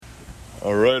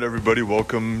All right, everybody,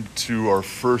 welcome to our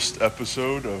first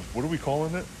episode of, what are we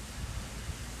calling it?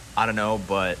 I don't know,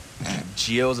 but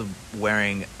Gio's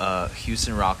wearing a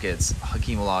Houston Rockets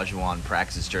Hakeem Olajuwon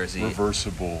practice jersey.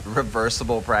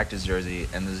 Reversible practice jersey,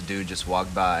 and this dude just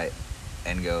walked by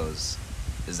and goes,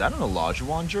 "Is that an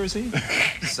Olajuwon jersey?"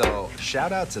 So,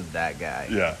 shout out to that guy.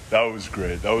 Yeah, that was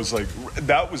great. That was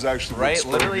actually what right,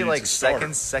 spurred literally me like to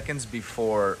start. seconds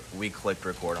before we clicked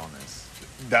record on this.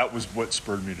 That was what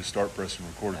spurred me to start pressing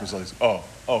record, because I was like,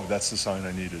 oh, that's the sign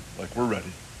I needed. Like, we're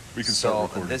ready. We can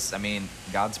start recording.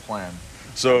 God's plan.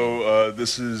 So,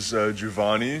 this is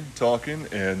Giovanni talking,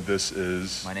 and this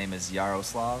is... My name is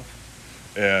Yaroslav.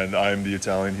 And I'm the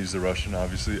Italian, he's the Russian,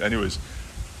 obviously. Anyways,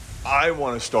 I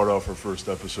want to start off our first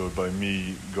episode by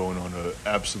me going on an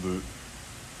absolute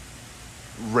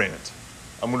rant.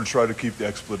 I'm going to try to keep the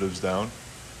expletives down,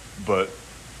 but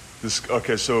this...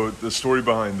 Okay, so the story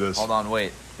behind this... Hold on,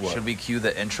 wait. What? Should we cue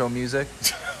the intro music?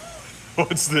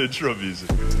 What's the intro music?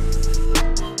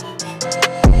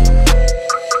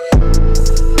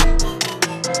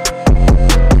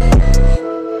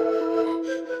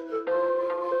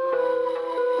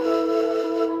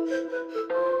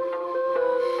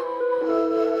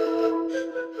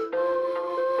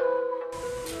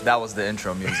 That was the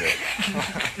intro music.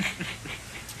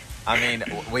 I mean,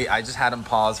 wait, I just had him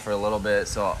pause for a little bit,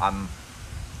 so I'm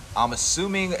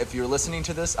assuming, if you're listening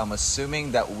to this, I'm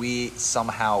assuming that we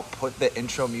somehow put the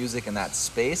intro music in that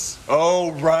space.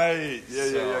 Oh, right.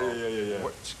 Yeah.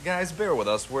 Guys, bear with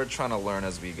us. We're trying to learn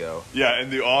as we go. Yeah,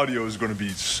 and the audio is going to be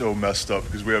so messed up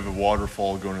because we have a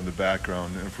waterfall going in the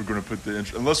background, and if we're going to put the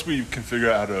intro, unless we can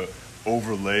figure out how to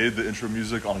overlay the intro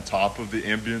music on top of the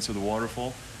ambience of the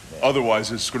waterfall,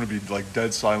 otherwise it's going to be like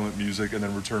dead silent music and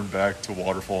then return back to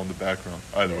waterfall in the background.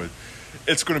 Either way,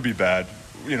 it's going to be bad.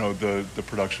 You know, the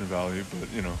production value, but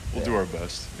you know, we'll do our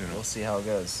best. You know, we'll see how it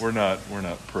goes. We're not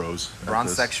pros.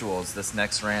 Bronsexuals, this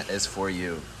next rant is for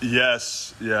you.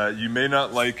 Yes, yeah. You may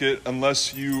not like it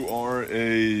unless you are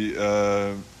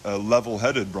a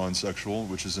level-headed bronsexual,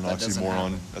 which is an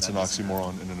oxymoron. That's an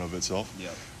oxymoron in and of itself.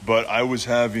 Yeah. But I was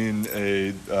having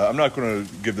I'm not going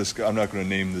to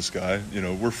name this guy. You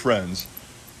know, we're friends.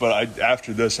 But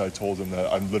after this, I told him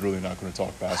that I'm literally not going to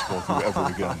talk basketball with you ever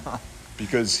again.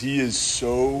 Because he is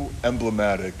so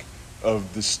emblematic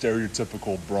of the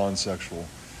stereotypical bronsexual.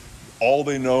 All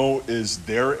they know is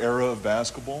their era of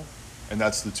basketball, and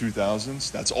that's the 2000s.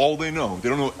 That's all they know. They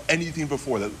don't know anything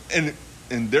before that. And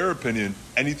in their opinion,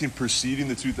 anything preceding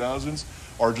the 2000s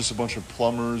are just a bunch of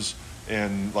plumbers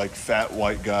and like fat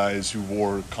white guys who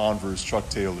wore Converse Chuck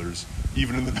Taylors,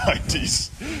 even in the 90s.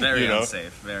 Very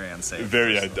unsafe.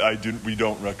 We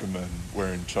don't recommend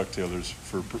wearing Chuck Taylors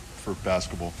for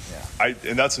basketball. Yeah.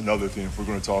 And that's another thing. If we're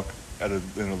going to talk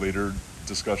in a later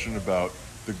discussion about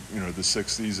the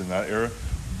 60s and that era,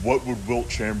 what would Wilt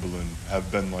Chamberlain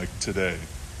have been like today?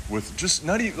 With just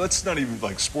let's not even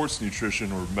like sports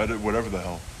nutrition or whatever the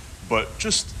hell, but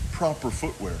just proper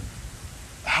footwear.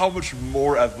 How much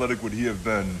more athletic would he have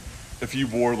been if he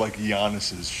wore like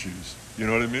Giannis's shoes? You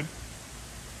know what I mean?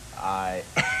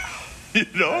 You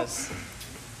know?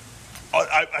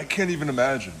 I can't even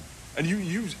imagine. And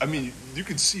you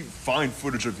can see fine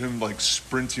footage of him like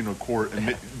sprinting a court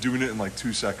and doing it in like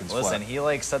 2 seconds. Listen, flat. he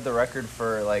like set the record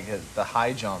for like the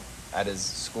high jump at his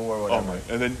school or whatever.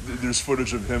 And then there's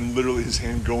footage of him literally his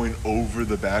hand going over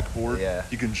the backboard. Yeah.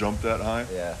 He can jump that high.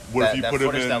 Yeah. What if you put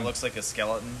him in? That looks like a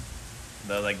skeleton.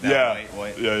 White.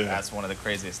 Yeah. That's one of the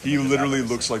craziest. He literally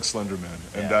looks like Slender Man,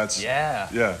 and that's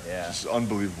just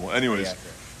unbelievable. Anyways,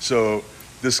 so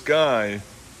this guy,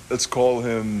 let's call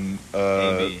him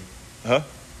AB. Huh?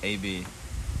 AB.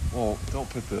 Well, don't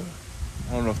put the.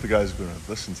 I don't know if the guy's going to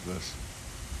listen to this.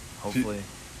 Hopefully.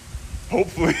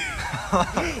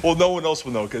 Well, no one else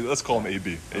will know. Okay, let's call him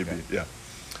AB. Okay. AB. Yeah.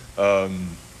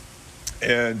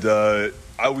 And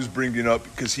I was bringing up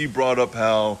because he brought up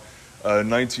how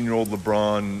 19-year-old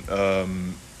LeBron.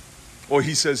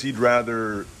 He says he'd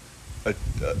rather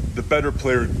the better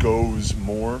player goes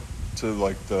more to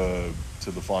like the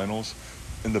finals,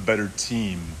 and the better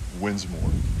team wins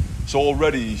more. So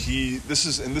already this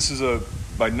is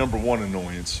my number one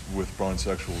annoyance with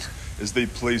bronsexuals is they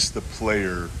place the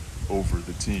player over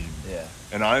the team. Yeah.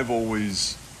 And I've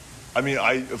always,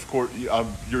 of course,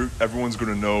 everyone's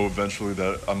going to know eventually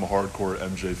that I'm a hardcore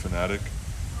MJ fanatic.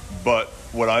 But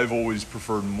what I've always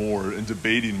preferred more and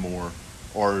debating more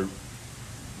are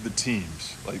the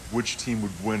teams. Like which team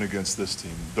would win against this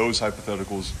team. Those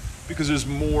hypotheticals, because there's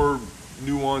more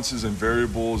nuances and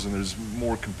variables and there's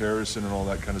more comparison and all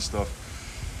that kind of stuff.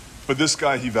 But this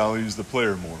guy, he values the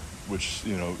player more, which,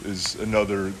 is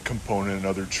another component,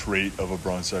 another trait of a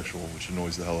Bronsexual, which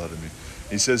annoys the hell out of me.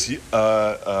 He says,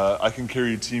 I can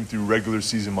carry a team through regular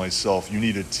season myself. You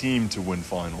need a team to win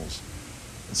finals.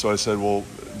 And so I said, well,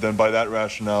 then by that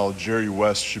rationale, Jerry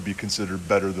West should be considered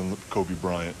better than Kobe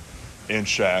Bryant and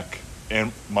Shaq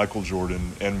and Michael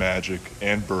Jordan and Magic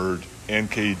and Bird and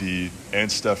KD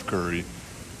and Steph Curry.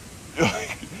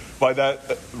 By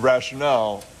that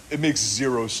rationale, it makes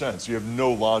zero sense. You have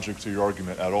no logic to your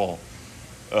argument at all.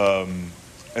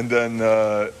 And then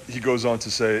he goes on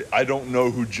to say, I don't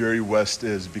know who Jerry West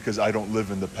is because I don't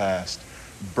live in the past.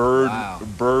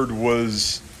 Bird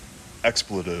was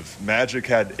expletive. Magic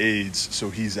had AIDS, so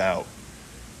he's out.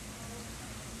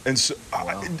 And so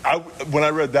when I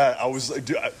read that, I was like,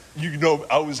 dude,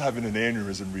 I was having an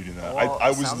aneurysm reading that. Well, I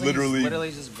was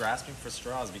literally just grasping for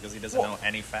straws because he doesn't know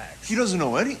any facts. He doesn't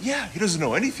know he doesn't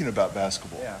know anything about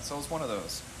basketball. Yeah, so it's one of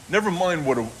those. Never mind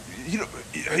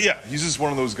he's just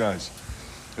one of those guys.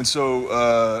 And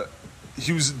so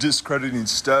he was discrediting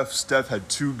Steph. Steph had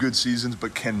 2 good seasons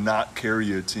but cannot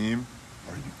carry a team.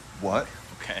 Are you what?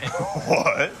 Okay.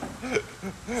 What?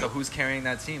 So who's carrying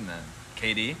that team then?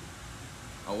 KD?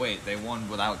 Oh wait, they won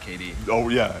without KD. Oh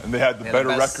yeah, and they had the better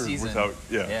record season. without.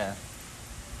 Yeah.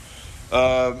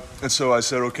 And so I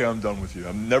said, okay, I'm done with you.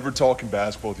 I'm never talking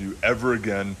basketball with you ever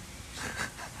again.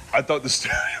 I thought the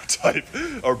stereotype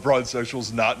of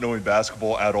Bronsexuals not knowing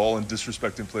basketball at all and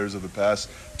disrespecting players of the past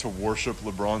to worship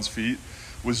LeBron's feet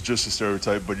was just a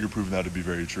stereotype, but you're proving that to be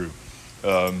very true.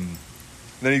 Then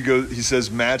he says,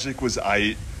 Magic was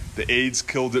aight. The AIDS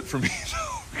killed it for me.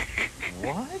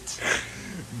 What?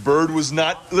 Bird was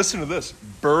not, listen to this,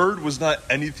 Bird was not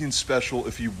anything special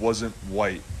if he wasn't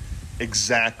white.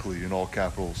 Exactly, in all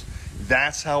capitals.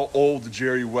 That's how old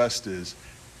Jerry West is.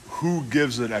 Who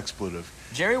gives an expletive?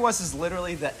 Jerry West is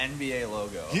literally the NBA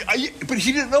logo. But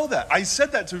he didn't know that. I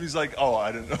said that to him. He's like, oh,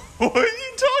 I didn't know. What are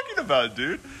you talking about,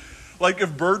 dude? Like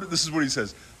if Bird, this is what he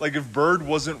says, like if Bird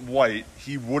wasn't white,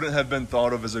 he wouldn't have been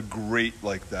thought of as a great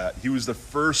like that. He was the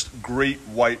first great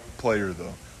white player,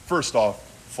 though. First off,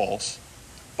 false.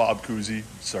 Bob Cousy,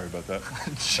 sorry about that.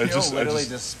 I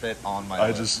just spit on my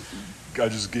lip. I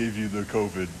just gave you the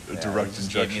COVID direct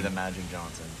injection. Gave me the Magic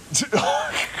Johnson.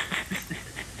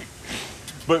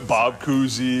 But Bob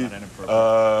Cousy,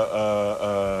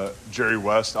 Jerry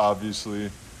West, obviously,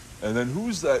 and then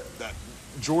who's that?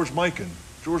 George Mikan.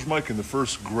 George Mikan, the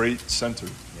first great center.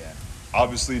 Yeah.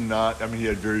 Obviously not. I mean, he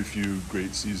had very few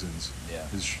great seasons. Yeah.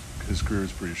 His career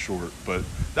is pretty short, but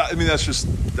that's just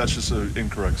an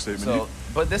incorrect statement. So,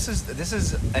 but this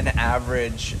is an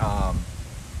average,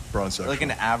 Bronsexual. like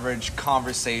an average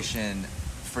conversation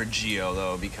for Gio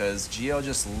though, because Gio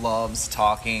just loves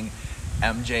talking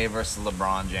MJ versus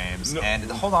LeBron James. No. And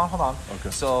hold on.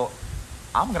 Okay. So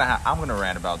I'm gonna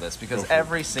rant about this because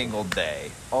every single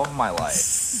day of my life,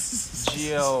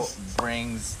 Gio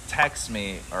texts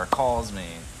me or calls me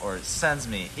or sends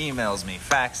me, emails me,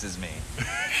 faxes me.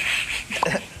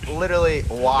 Literally,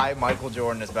 why Michael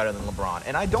Jordan is better than LeBron,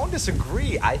 and I don't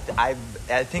disagree. I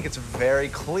think it's very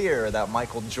clear that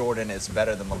Michael Jordan is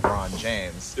better than LeBron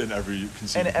James in every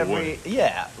conceivable way.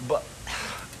 Yeah, but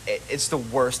it's the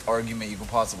worst argument you could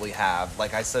possibly have.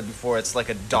 Like I said before, it's like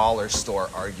a dollar store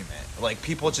argument. Like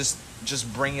people just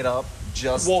bring it up.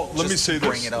 Let me say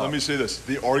this.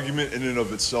 The argument in and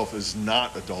of itself is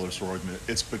not a dollar store argument.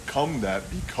 It's become that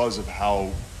because of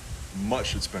how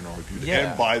much it's been argued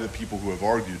and by the people who have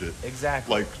argued it.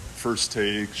 Exactly. Like First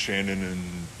Take, Shannon, and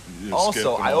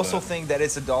also, Skip I also think that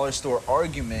it's a dollar store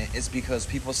argument is because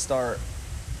people start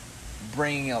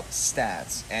bringing up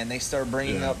stats and they start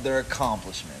bringing up their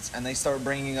accomplishments and they start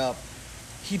bringing up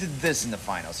he did this in the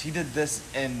finals, he did this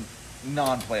in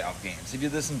non-playoff games, he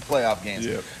did this in playoff games,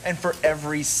 and for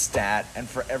every stat and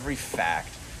for every fact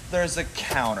there's a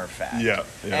counter fact,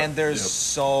 and there's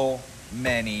so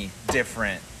many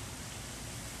different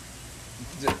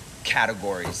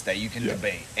categories that you can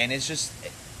debate, and it's just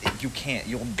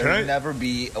there'll never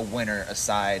be a winner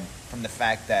aside from the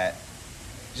fact that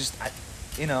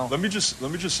Let me just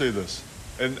say this,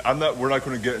 and we're not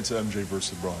going to get into MJ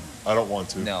versus LeBron. I don't want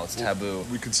to. No, it's taboo.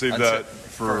 We could save that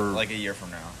for like a year from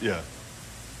now. Yeah.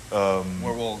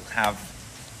 Where we'll have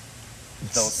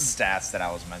those stats that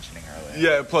I was mentioning earlier.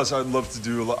 Yeah. Plus, I'd love to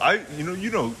do a lot.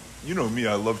 You know me.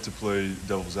 I love to play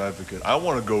devil's advocate. I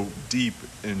want to go deep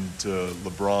into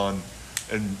LeBron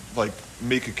and like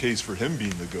make a case for him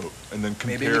being the GOAT, and then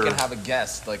compare. Maybe we can have a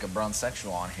guest like a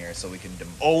Bronsexual on here, so we can.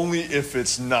 Only if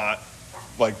it's not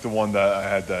like the one that I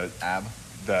had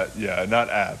not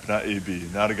Ab, not AB,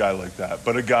 not a guy like that,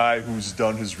 but a guy who's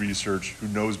done his research, who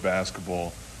knows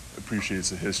basketball, appreciates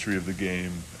the history of the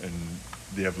game and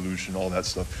the evolution, all that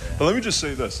stuff. Yeah. But let me just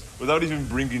say this, without even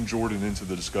bringing Jordan into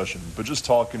the discussion, but just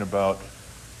talking about,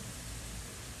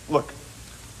 look,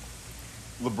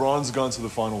 LeBron's gone to the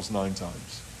finals 9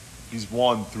 times. He's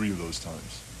won 3 of those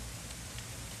times.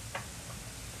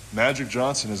 Magic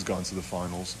Johnson has gone to the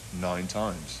finals 9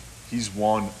 times. He's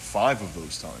won 5 of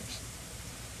those times.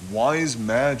 Why is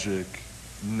Magic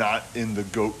not in the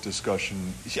GOAT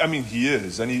discussion? I mean, he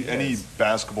is. Any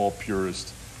basketball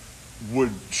purist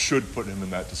should put him in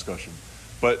that discussion.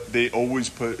 But they always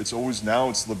it's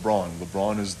LeBron.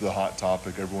 LeBron is the hot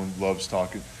topic. Everyone loves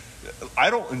talking. I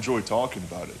don't enjoy talking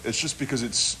about it. It's just because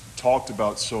it's talked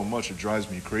about so much, it drives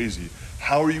me crazy.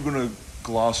 How are you going to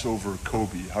gloss over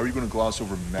Kobe? How are you going to gloss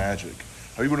over Magic?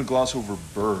 How are you going to gloss over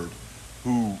Bird,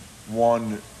 who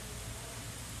won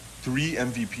 3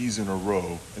 MVPs in a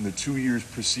row? In the 2 years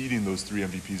preceding those 3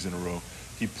 MVPs in a row,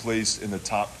 he placed in the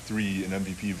top 3 in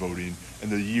MVP voting.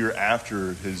 And the year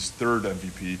after his 3rd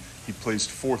MVP, he placed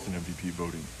 4th in MVP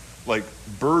voting. Like,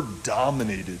 Bird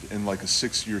dominated in like a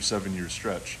 6-year, 7-year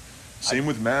stretch. Same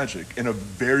with Magic, in a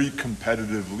very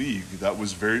competitive league that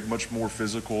was very much more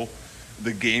physical.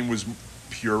 The game was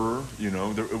purer,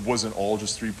 it wasn't all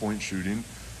just 3-point shooting.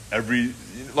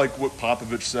 Like what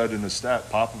Popovich said in a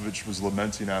stat, Popovich was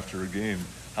lamenting after a game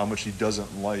how much he doesn't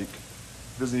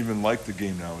even like the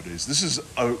game nowadays. This is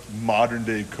a modern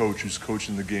day coach who's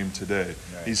coaching the game today.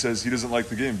 Right. He says he doesn't like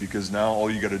the game because now all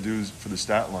you got to do is for the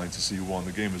stat line to see who won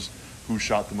the game is who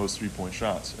shot the most 3-point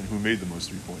shots and who made the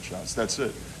most 3-point shots. That's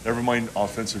it. Never mind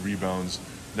offensive rebounds.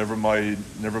 Never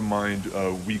mind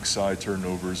weak side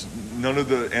turnovers. None of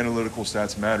the analytical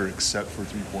stats matter except for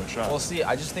 3-point shots. Well, see,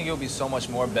 I just think it would be so much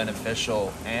more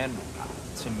beneficial, and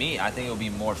to me, I think it would be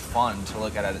more fun to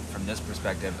look at it from this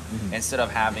perspective instead of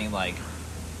having like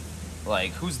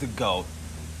who's the GOAT?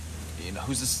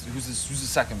 Who's the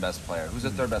second best player? Who's the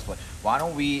third best player? Why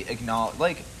don't we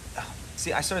acknowledge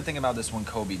See, I started thinking about this when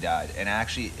Kobe died, and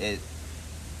actually it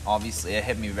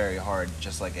hit me very hard,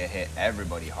 just like it hit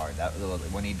everybody hard.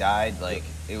 When he died,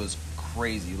 it was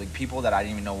crazy. Like, people that I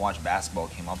didn't even know watch basketball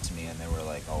came up to me and they were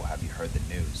like, "Oh, have you heard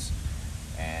the news?"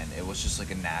 And it was just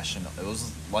like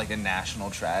a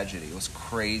national tragedy. It was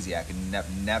crazy. I could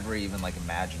never even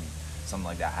imagine something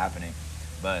like that happening.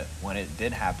 But when it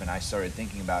did happen, I started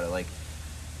thinking about it.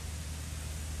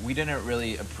 We didn't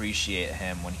really appreciate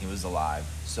him when he was alive.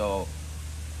 So,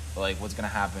 what's gonna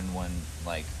happen when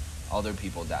other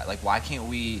people die? Why can't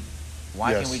we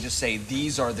just say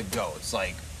these are the GOATs?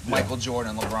 Michael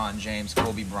Jordan, LeBron James,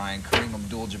 Kobe Bryant, Kareem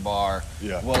Abdul-Jabbar,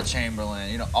 Will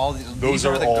Chamberlain. All these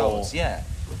are the GOATs. Yeah.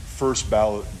 First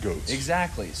ballot GOATs.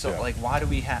 Exactly. So why do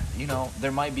we have?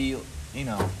 There might be.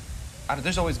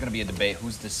 There's always going to be a debate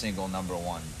who's the single number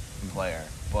 1 player,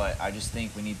 but I just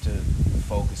think we need to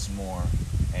focus more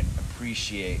and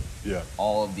appreciate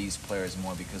all of these players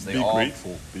more because they all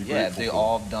grateful. Be grateful. They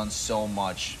all have done so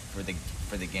much for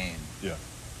the game. Yeah.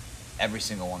 Every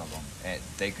single one of them, and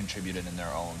they contributed in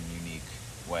their own unique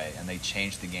way, and they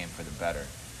changed the game for the better.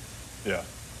 Yeah.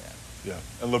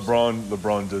 And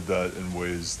LeBron did that in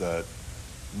ways that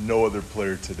no other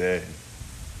player today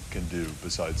can do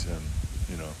besides him.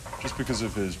 Just because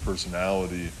of his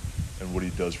personality and what he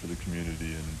does for the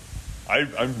community. And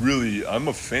I'm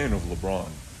a fan of LeBron.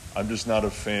 I'm just not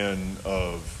a fan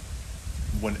of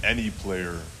when any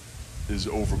player is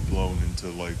overblown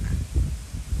into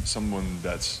someone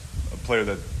that's a player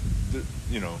that,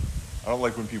 I don't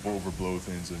like when people overblow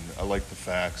things, and I like the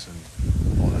facts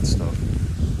and all that stuff.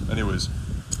 Anyways,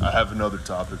 I have another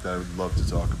topic that I would love to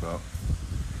talk about.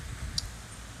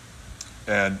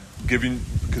 And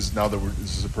because now that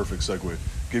this is a perfect segue,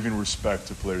 giving respect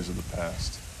to players of the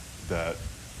past that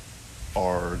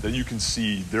you can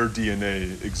see their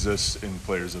DNA exists in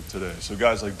players of today. So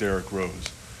guys like Derrick Rose,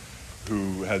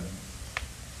 who had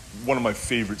one of my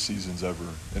favorite seasons ever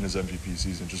in his MVP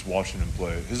season, just watching him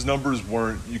play. His numbers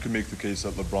you can make the case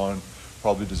that LeBron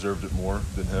probably deserved it more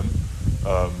than him,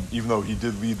 even though he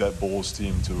did lead that Bulls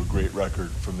team to a great record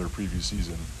from their previous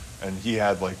season. And he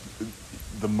had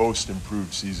the most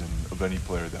improved season of any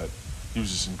player. That he was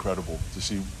just incredible to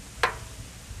see,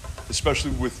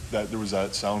 especially with that. There was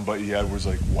that soundbite he had where it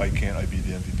was why can't I be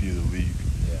the MVP of the league?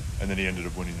 Yeah. And then he ended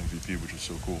up winning MVP, which was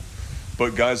so cool.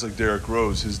 But guys like Derrick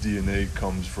Rose, his DNA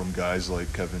comes from guys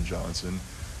like Kevin Johnson,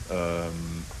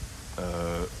 and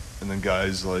then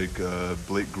guys like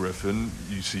Blake Griffin.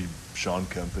 You see Sean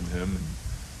Kemp in him,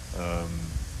 and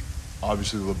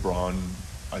obviously LeBron.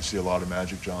 I see a lot of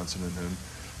Magic Johnson in him.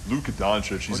 Luka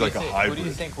Doncic, he's a hybrid. Who do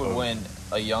you think would win,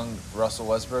 a young Russell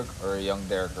Westbrook or a young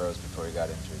Derrick Rose before he got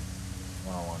injured,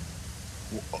 1-on-1?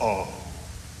 Oh,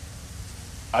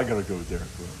 I gotta go with Derrick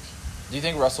Rose. Do you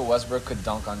think Russell Westbrook could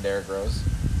dunk on Derrick Rose?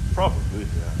 Probably, yeah.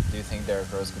 Do you think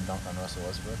Derrick Rose could dunk on Russell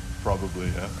Westbrook? Probably,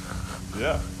 yeah.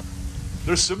 Yeah.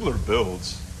 They're similar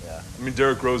builds. Yeah. I mean,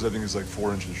 Derrick Rose, I think, is like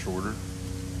 4 inches shorter.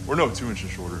 Or no, 2 inches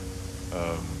shorter.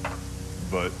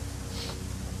 But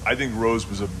I think Rose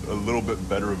was a little bit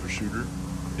better of a shooter.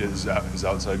 His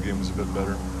outside game was a bit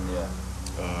better. Yeah.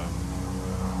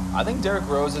 I think Derrick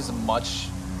Rose is a much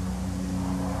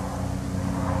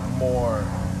more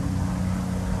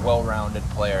well-rounded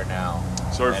player now.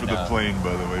 Sorry for the plane,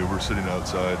 by the way. We're sitting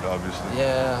outside, obviously.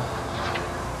 Yeah.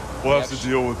 We'll have to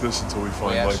deal with this until we find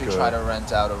like a... We actually try to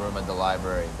rent out a room at the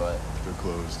library, but... They're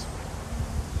closed.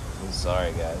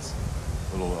 Sorry, guys.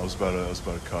 I was about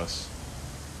to cuss.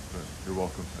 But you're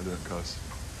welcome. I didn't cuss.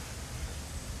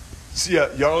 So yeah,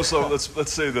 Yaroslav,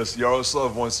 let's say this.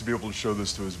 Yaroslav wants to be able to show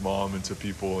this to his mom and to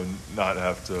people and not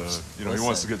have to, he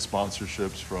wants to get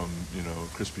sponsorships from,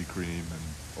 Krispy Kreme and...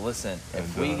 Listen,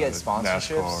 if we get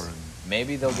sponsorships,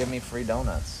 maybe they'll give me free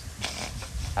donuts,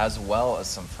 as well as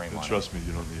some free money. Trust me,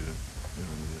 you don't need it.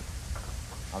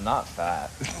 I'm not fat.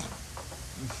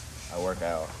 I work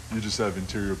out. You just have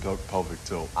interior pelvic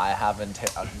tilt. I haven't.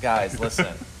 Guys,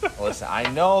 listen. I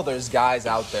know there's guys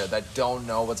out there that don't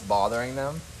know what's bothering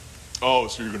them. Oh,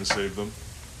 so you're gonna save them?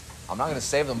 I'm not gonna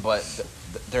save them, but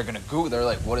they're gonna Google. They're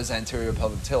like, "What is anterior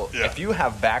pelvic tilt?" Yeah. If you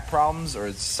have back problems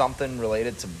or something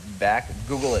related to back,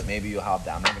 Google it. Maybe you'll have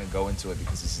that. I'm not gonna go into it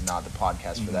because this is not the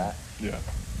podcast for that. Yeah.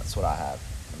 That's what I have.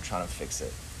 I'm trying to fix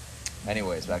it.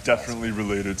 Anyways, back to definitely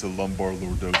related to lumbar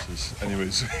lordosis.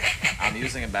 Anyways. I'm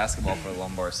using a basketball for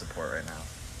lumbar support right now.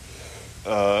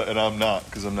 And I'm not,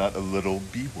 because I'm not a little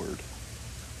B word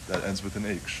that ends with an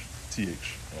H.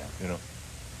 TH. Yeah.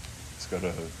 It's got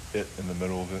a it in the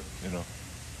middle of it,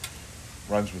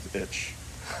 Rhymes with itch.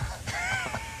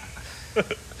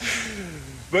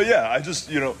 But yeah, I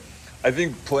just, I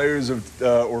think players of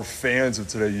or fans of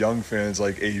today, young fans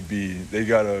like AB, they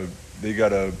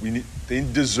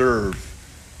deserve,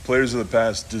 players of the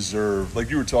past deserve,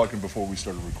 like you were talking before we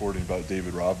started recording about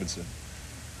David Robinson.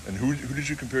 And who did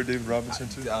you compare David Robinson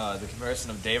to? The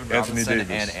comparison of David Robinson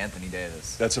and Anthony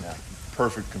Davis. That's a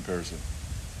perfect comparison.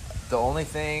 The only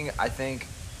thing I think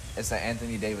is that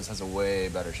Anthony Davis has a way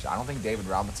better shot. I don't think David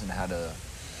Robinson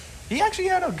he actually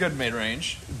had a good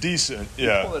mid-range. Decent,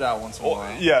 yeah. He pulled it out once in a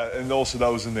while. Yeah, and also that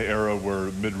was in the era where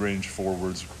mid-range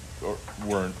forwards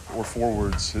weren't, or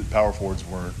power forwards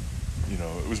weren't.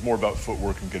 It was more about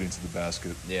footwork and getting to the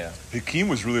basket. Yeah. Hakeem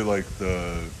was really like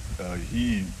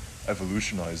he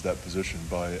evolutionized that position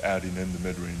by adding in the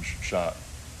mid-range shot.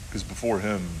 Because before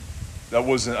him, that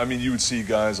wasn't, you would see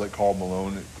guys like Karl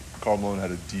Malone. Karl Malone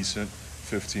had a decent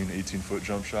 15, 18-foot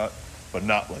jump shot, but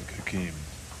not like Hakeem.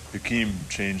 Hakeem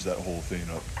changed that whole thing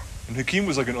up. And Hakeem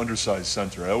was like an undersized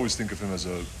center. I always think of him as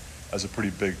a pretty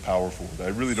big power forward. I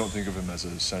really don't think of him as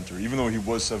a center, even though he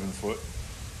was 7 foot,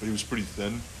 but he was pretty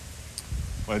thin.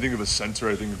 When I think of a center,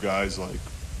 I think of guys like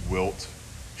Wilt,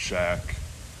 Shaq,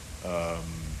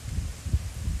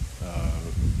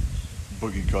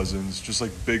 Boogie Cousins, just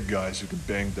like big guys who could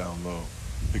bang down low.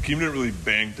 Hakeem didn't really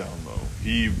bang down low.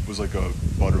 He was like a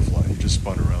butterfly. He just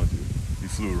spun around you. He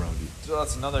flew around you. So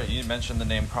that's another, you mentioned the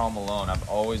name Karl Malone. I've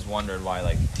always wondered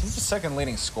why, he's the second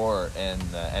leading scorer in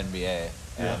the NBA.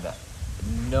 And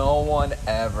no one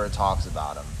ever talks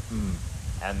about him.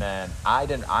 And then I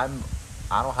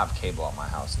don't have cable at my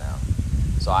house now.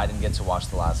 So I didn't get to watch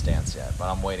The Last Dance yet,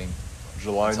 but I'm waiting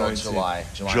July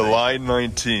 19th. July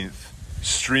 19th.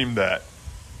 Stream that.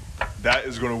 That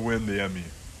is going to win the Emmy.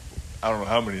 I don't know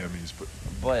how many Emmys,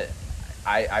 but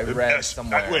I read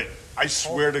somewhere. I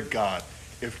swear to God,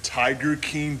 if Tiger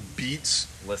King beats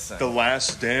The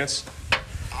Last Dance,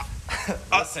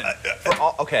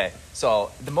 okay,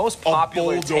 so the most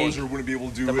popular a bulldozer wouldn't be able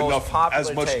to do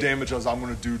as much damage as I'm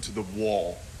going to do to the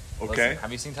wall. Okay. Listen,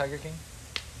 have you seen Tiger King?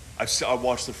 I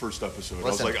watched the first episode. I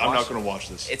was like, I'm not going to watch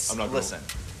this. Listen.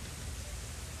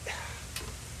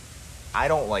 I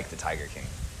don't like the Tiger King.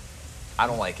 I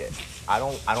don't like it. I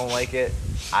don't like it.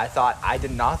 I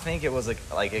did not think it was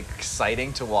like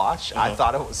exciting to watch. I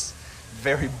thought it was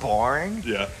very boring.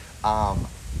 Yeah.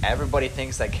 Everybody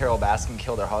thinks that Carol Baskin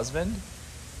killed her husband.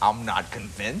 I'm not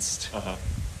convinced.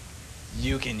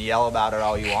 You can yell about it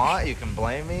all you want. You can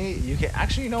blame me. You can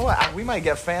actually, you know what? We might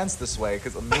get fans this way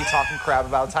because of me talking crap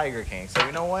about Tiger King. So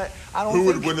you know what? Who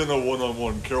would win in a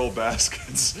one-on-one, Carol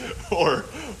Baskins or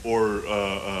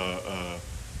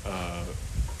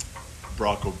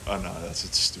Barack Obama? No, that's a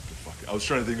stupid fucking. I was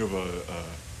trying to think of a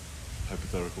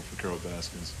hypothetical for Carol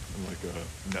Baskins in like a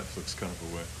Netflix kind of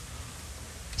a way.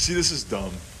 See, this is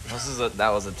dumb. That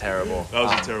was a terrible. That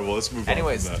was a terrible. Let's move on.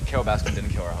 Anyways, from that. Carol Baskin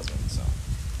didn't kill her husband, so.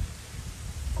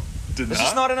 Did There's not?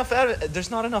 just not enough.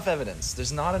 There's not enough evidence.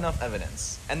 There's not enough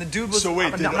evidence. And the dude was. So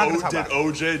wait, I'm not gonna talk about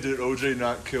it. Did OJ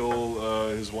not kill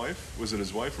his wife? Was it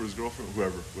his wife or his girlfriend?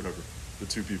 Whatever. The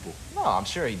two people. No, I'm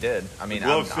sure he did. I mean,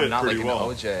 glove fit I'm not like pretty an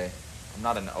well. OJ. I'm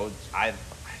not an OJ.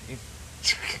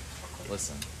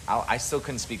 Listen, I still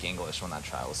couldn't speak English when that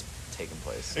trial was taking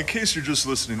place. So. In case you're just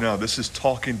listening now, this is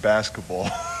Talking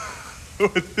Basketball.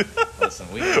 Listen,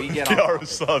 we get on.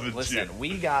 Listen,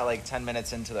 we got like 10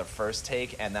 minutes into the first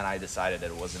take, and then I decided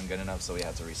it wasn't good enough, so we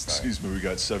had to restart. Excuse me, we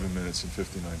got 7 minutes and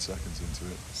 59 seconds into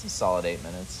it. It's a solid 8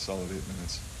 minutes. Solid 8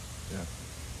 minutes, yeah.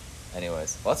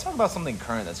 Anyways, let's talk about something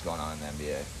current that's going on in the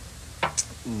NBA.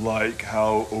 Like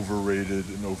how overrated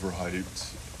and overhyped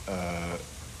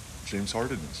James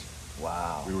Harde is.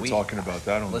 Wow. We were talking about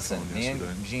that on the phone yesterday. Listen, me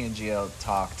and G and Gio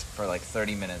talked for like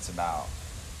 30 minutes about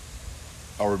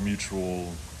our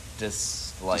mutual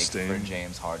dislike disdain for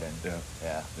James Harden.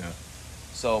 Yeah.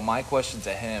 So my question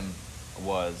to him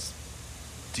was,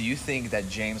 do you think that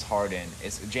James Harden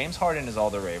is all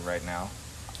the rave right now?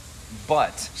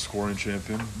 But scoring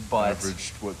champion,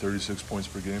 averaged 36 points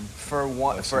per game.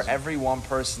 For every one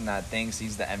person that thinks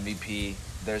he's the MVP,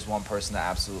 there's one person that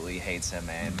absolutely hates him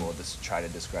and will just try to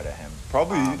discredit him.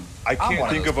 Probably, I can't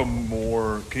think of a people.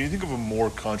 more. Can you think of a more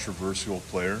controversial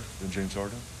player than James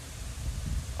Harden?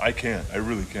 I can't. I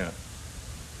really can't.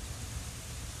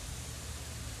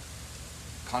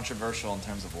 Controversial in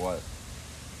terms of what?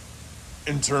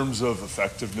 In terms of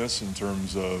effectiveness, in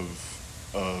terms of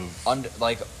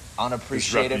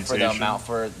unappreciated for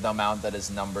the amount that his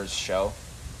numbers show.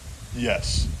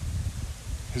 Yes.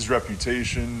 His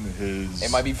reputation, his...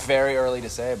 It might be very early to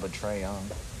say it, but Trae Young.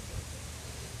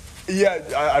 Yeah,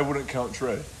 I wouldn't count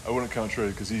Trae. I wouldn't count Trae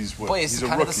because he's what? But he's it's a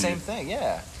kind rookie. of the same thing,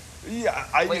 yeah. Yeah,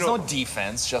 Plays no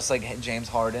defense, just like James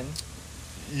Harden.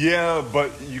 Yeah,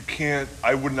 but you can't...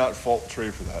 I would not fault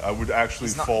Trae for that. I would actually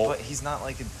fault... But he's not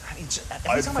like...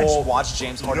 Every time I just watch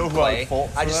James Harden play,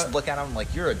 I just look at him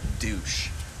like, you're a douche.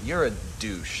 You're a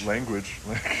douche. Language.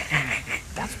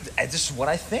 That's just what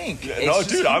I think. Yeah, no,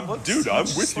 dude, I'm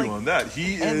with you on that.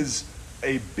 He is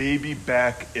a baby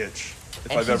back itch.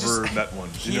 If I've ever met one,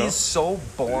 he's so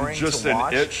boring just to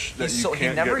watch. An itch that you can't he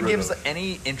never get rid gives of.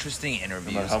 Any interesting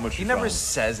interviews. No matter how much he never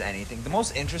says anything. The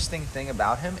most interesting thing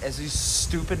about him is his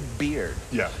stupid beard.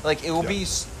 Yeah, like it will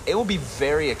be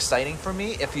very exciting for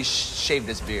me if he shaved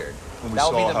his beard.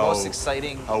 That would be the most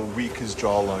exciting. How weak his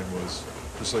jawline was,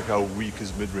 just like how weak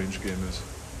his mid-range game is.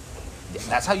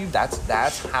 That's how you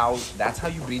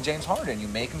beat James Harden. You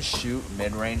make him shoot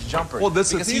mid-range jumpers. Well, that's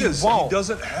the thing is he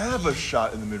doesn't have a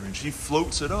shot in the mid-range. He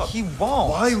floats it up. He won't.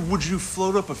 Why would you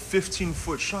float up a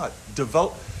 15-foot shot?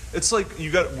 It's like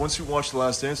once you watch the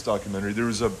Last Dance documentary, there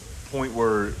was a point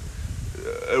where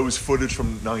it was footage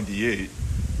from '98.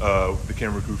 The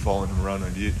camera crew following him around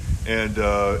 '98, and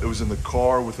it was in the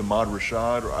car with Ahmad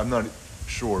Rashad. Or I'm not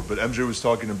sure, but MJ was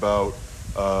talking about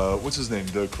what's his name,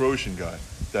 the Croatian guy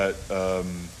that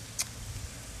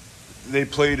they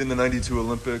played in the '92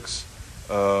 Olympics.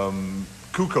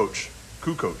 Kukoc.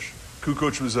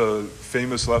 Kukoc was a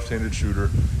famous left-handed shooter,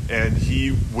 and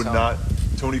he would not.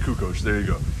 Tony Kukoc, there you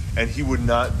go. And he would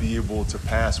not be able to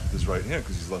pass with his right hand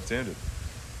because he's left-handed.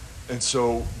 And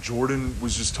so Jordan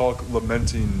was just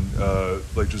lamenting,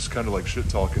 just kind of like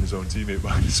shit-talking his own teammate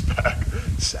behind his back,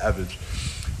 savage,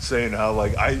 saying how,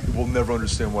 like, I will never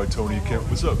understand why Tony can't.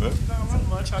 What's up, man? Not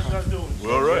much. How you guys doing?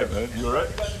 Well, all right, man. You all right?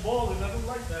 You got the ball and nothing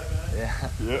like that, man. Yeah.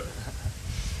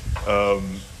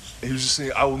 He was just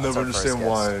saying, I will never understand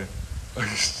why.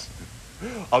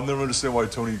 I'll never understand why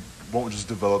Tony won't just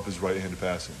develop his right-handed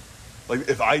passing. Like,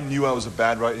 if I knew I was a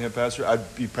bad right-hand passer,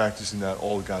 I'd be practicing that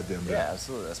all goddamn day. Yeah,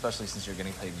 absolutely. Especially since you're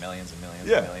getting paid millions and millions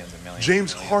and millions and millions.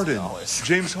 James and Harden. millions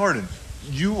James Harden.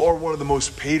 You are one of the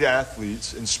most paid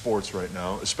athletes in sports right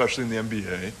now, especially in the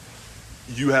NBA.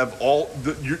 You have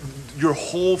your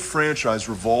whole franchise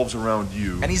revolves around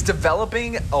you. And he's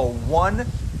developing a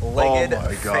one-legged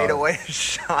fadeaway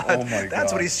shot. Oh my God.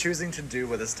 That's what he's choosing to do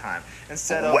with his time.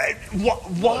 Instead of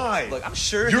why? Look, I'm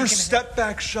sure your step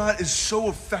back shot is so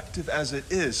effective as it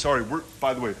is. Sorry,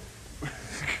 by the way,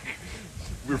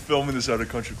 we're filming this at a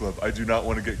country club. I do not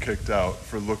want to get kicked out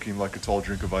for looking like a tall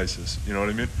drink of ISIS. You know what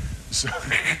I mean? So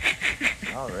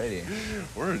alrighty.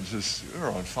 We're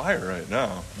on fire right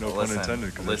now. No pun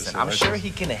intended. Listen, I'm sure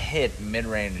he can hit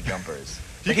mid-range jumpers.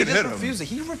 He can hit them.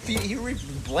 He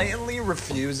blatantly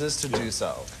refuses to do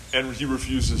so. And he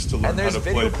refuses to learn how to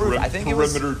play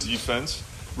perimeter defense.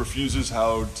 Refuses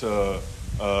how to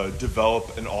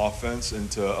develop an offense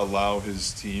and to allow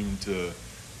his team to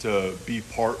be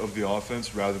part of the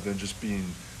offense rather than just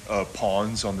being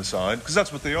pawns on the side. Because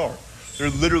that's what they are. They're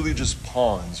literally just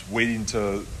pawns waiting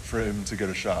for him to get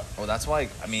a shot. Well, that's why.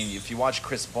 I mean, if you watch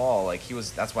Chris Paul, like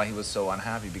that's why he was so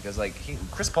unhappy because like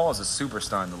Chris Paul is a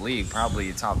superstar in the league,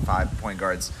 probably top 5 point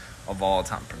guards of all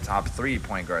time, top 3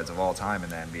 point guards of all time in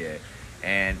the NBA,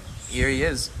 and here he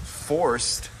is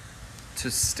forced to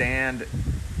stand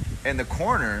in the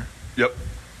corner. Yep.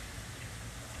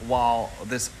 While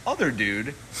this other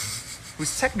dude,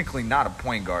 who's technically not a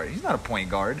point guard, he's not a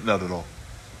point guard. Not at all.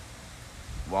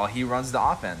 While he runs the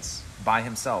offense by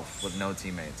himself with no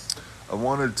teammates. I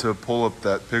wanted to pull up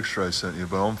that picture I sent you,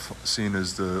 but all I'm seeing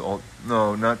is no,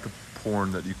 not the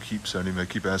porn that you keep sending me. I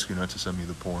keep asking you not to send me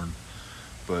the porn.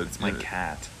 But it's my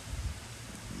cat.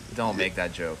 Don't make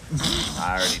that joke.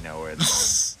 I already know where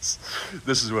it's going.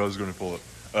 This is what I was going to pull up.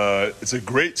 It's a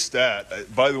great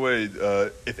stat. By the way,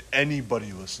 if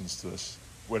anybody listens to this,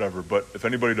 whatever, but if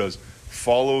anybody does,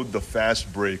 follow the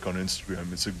Fast Break on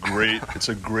Instagram. It's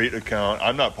a great account.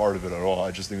 I'm not part of it at all.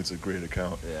 I just think it's a great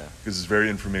account. Yeah. Because it's very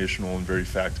informational and very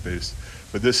fact-based.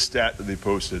 But this stat that they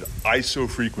posted, ISO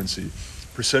frequency,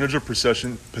 percentage of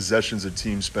possessions a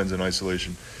team spends in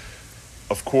isolation.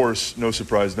 Of course, no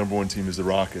surprise, number one team is the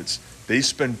Rockets. They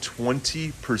spend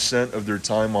 20% of their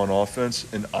time on offense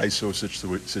in ISO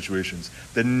situations.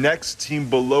 The next team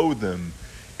below them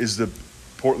is the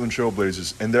Portland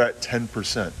Trailblazers, and they're at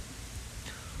 10%.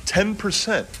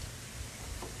 10%.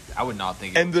 I would not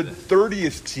think. And the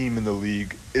 30th team in the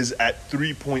league is at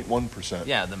 3.1%.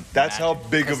 Yeah, that's how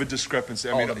big of a discrepancy.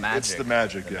 I mean, the Magic. It's the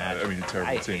Magic. The yeah, Magic. I mean, a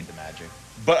terrible team. I hate the Magic.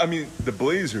 But I mean, the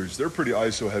Blazers, they're a pretty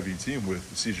ISO heavy team with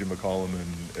CJ McCollum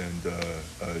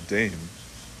and Dame.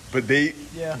 But they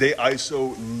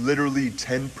ISO literally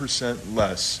 10%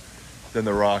 less than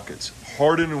the Rockets.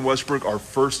 Harden and Westbrook are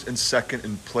first and second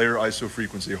in player ISO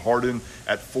frequency. Harden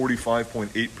at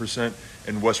 45.8%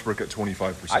 and Westbrook at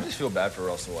 25%. I just feel bad for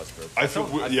Russell Westbrook. I feel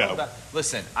bad.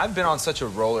 Listen, I've been on such a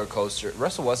roller coaster.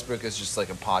 Russell Westbrook is just like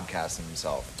a podcast in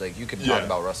himself. Like you can talk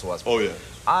about Russell Westbrook. Oh yeah.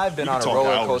 I've been on a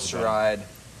roller coaster ride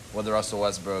with Russell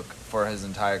Westbrook for his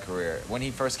entire career. When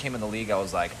he first came in the league, I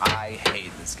was like, I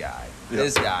hate this guy. Yeah.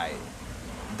 This guy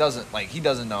he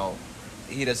doesn't know.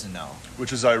 He doesn't know.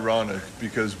 Which is ironic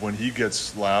because when he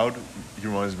gets loud, he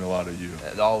reminds me a lot of you.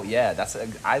 Oh yeah,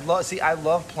 I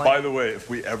love playing. By the way, if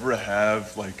we ever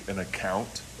have like an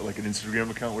account, like an Instagram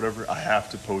account, whatever, I have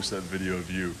to post that video of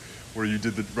you where you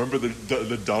did remember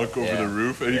the dunk over the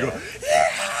roof and you go,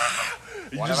 yeah!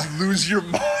 You just lose your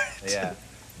mind. Yeah.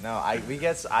 No, I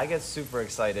get super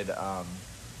excited.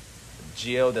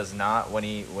 Gio does not when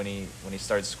he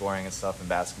starts scoring and stuff in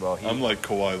basketball. I'm like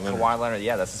Kawhi Leonard. Kawhi Leonard,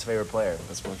 yeah, that's his favorite player.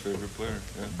 That's my favorite player.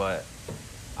 Yeah. But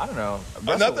I don't know.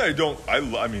 Not that I don't. I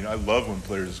mean, I love when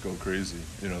players go crazy.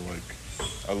 You know, like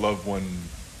I love when.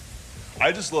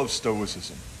 I just love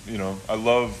stoicism. You know, I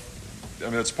mean,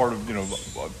 that's part of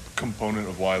a component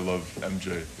of why I love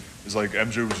MJ. Is like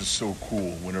MJ was just so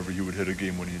cool whenever he would hit a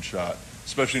game-winning shot,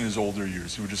 especially in his older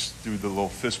years. He would just do the little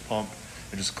fist pump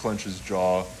and just clench his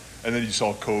jaw. And then you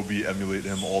saw Kobe emulate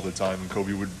him all the time, and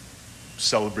Kobe would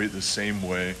celebrate the same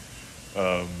way.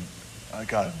 I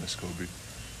gotta miss Kobe.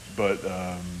 But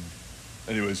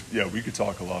anyways, yeah, we could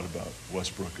talk a lot about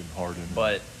Westbrook and Harden.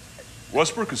 But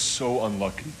Westbrook is so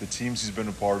unlucky. The teams he's been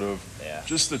a part of,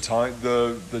 just the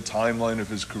timeline of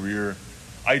his career.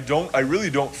 I really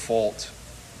don't fault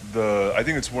I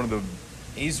think it's one of the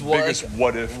biggest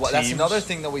what if teams. That's another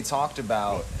thing that we talked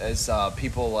about is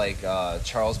people like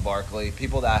Charles Barkley,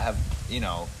 people that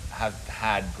have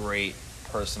had great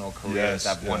personal careers,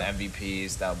 that won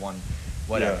MVPs, that won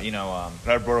whatever, And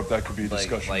I brought up that could be a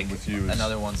discussion with you.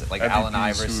 Another one's like MVPs Allen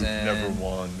Iverson, who never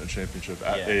won a championship.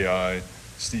 AI,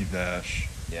 Steve Nash.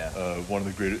 Yeah. One of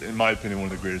the greatest, in my opinion,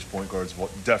 one of the greatest point guards.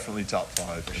 Definitely top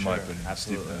 5 in my opinion.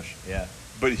 Absolutely. Steve Nash. Yeah.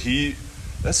 But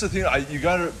that's the thing. You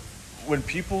gotta. When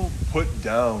people put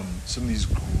down some of these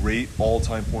great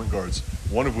all-time point guards,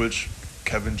 one of which,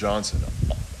 Kevin Johnson,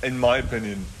 in my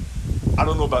opinion, I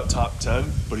don't know about top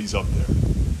 10, but he's up there.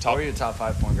 What are your top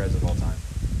 5 point guards of all time?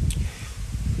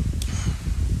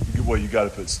 Well, you got to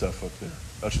put Steph up there.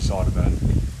 That's just automatic.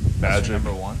 Magic.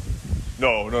 Number 1?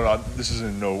 No. This is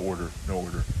in no order.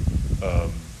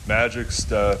 Magic,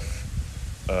 Steph,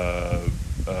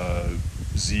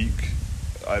 Zeke,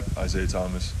 Isaiah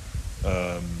Thomas.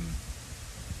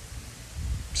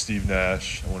 Steve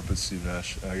Nash. I want to put Steve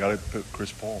Nash. And I got to put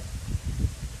Chris Paul.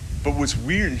 But what's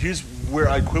weird, here's where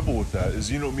I quibble with that,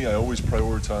 is me, I always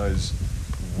prioritize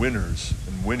winners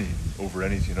and winning over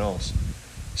anything else.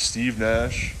 Steve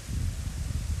Nash,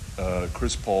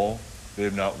 Chris Paul, they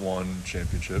have not won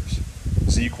championships.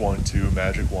 Zeke won 2,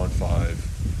 Magic won 5.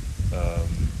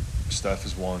 Steph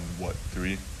has won,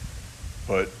 3?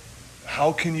 But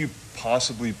how can you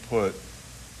possibly put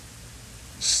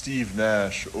Steve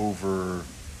Nash over,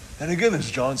 and again, there's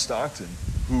John Stockton,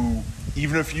 who,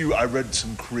 even if I read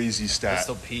some crazy stat.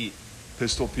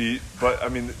 Pistol Pete. But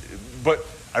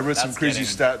I read some crazy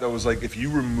stat that was like, if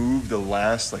you remove the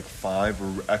last like 5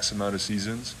 or X amount of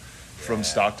seasons from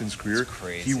Stockton's career,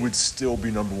 he would still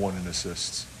be number 1 in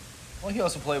assists. Well, he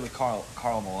also played with Karl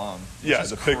Malone. Yeah,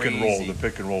 the pick and roll. The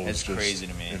pick and roll was just crazy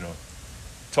to me. You know,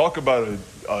 talk about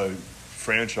a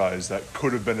franchise that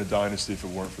could have been a dynasty if it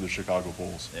weren't for the Chicago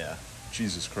Bulls. Yeah.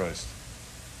 Jesus Christ.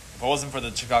 If it wasn't for the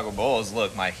Chicago Bulls,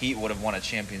 look, my Heat would have won a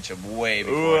championship way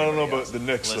before. Oh, I don't know about the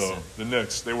Knicks, though. The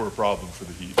Knicks, they were a problem for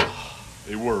the Heat.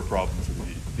 They were a problem for the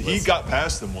Heat. The Heat got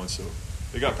past them once, though.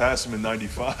 They got past them in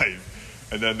 '95,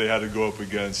 and then they had to go up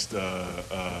against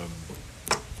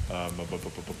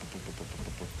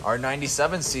our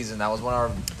 '97 season. That was one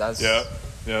of our.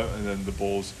 Yeah, and then the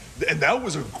Bulls. And that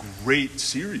was a great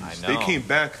series. I know. They came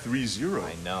back 3-0.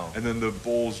 I know. And then the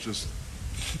Bulls just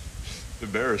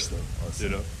embarrassed them.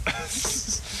 Listen. You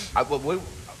know?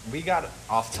 We got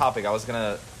off topic. I was going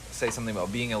to say something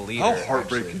about being a leader. How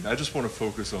heartbreaking. Actually. I just want to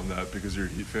focus on that because you're a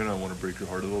Heat fan. I want to break your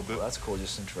heart a little bit. Well, that's cool.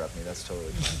 Just interrupt me. That's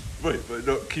totally fine. Wait, but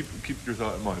no, keep your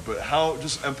thought in mind. But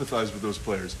just empathize with those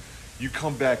players. You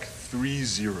come back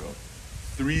 3-0.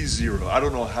 3-0. I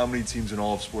don't know how many teams in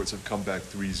all of sports have come back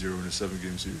 3-0 in a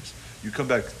 7-game series. You come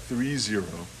back 3-0,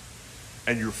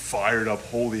 and you're fired up.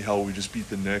 Holy hell, we just beat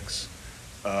the Knicks.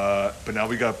 But now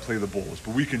we got to play the Bulls.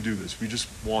 But we can do this. We just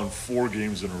won 4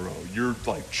 games in a row. You're,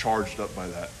 like, charged up by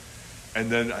that. And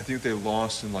then I think they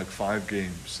lost in, like, 5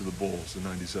 games to the Bulls in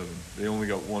 '97. They only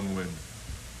got 1 win.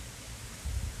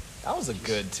 That was a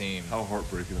good team. How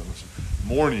heartbreaking that was.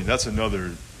 Mourning, that's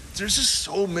another... There's just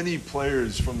so many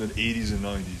players from the 80s and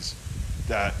 90s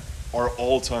that are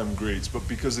all-time greats, but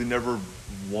because they never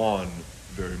won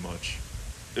very much,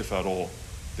 if at all,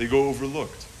 they go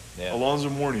overlooked. Yeah. Alonzo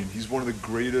Mourning, he's one of the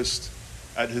greatest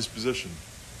at his position.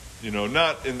 You know,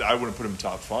 I wouldn't put him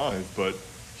top 5, but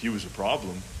he was a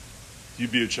problem.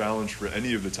 He'd be a challenge for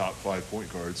any of the top 5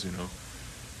 point guards, you know.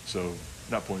 So,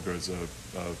 not point guards,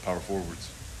 power forwards.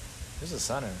 Who's a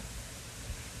center?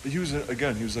 But he was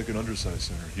like an undersized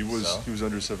center. He was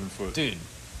under 7 foot. Dude.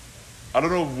 I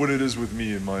don't know what it is with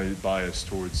me and my bias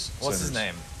towards What's centers. his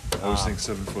name? I always think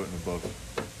 7 foot and above.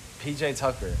 PJ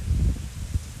Tucker.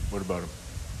 What about him?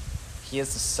 He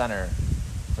is the center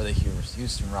for the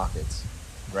Houston Rockets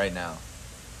right now.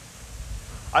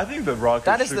 I think the Rockets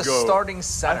That is should the go, starting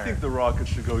center. I think the Rockets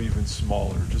should go even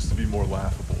smaller just to be more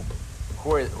laughable.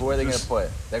 Who are they going to put?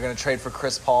 They're going to trade for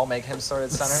Chris Paul, make him start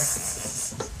at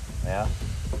center? Yeah.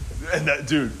 And that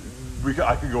dude,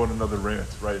 I could go on another rant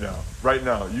right now. Right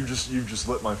now, you just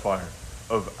lit my fire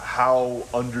of how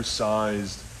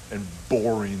undersized and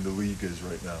boring the league is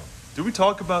right now. Did we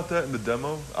talk about that in the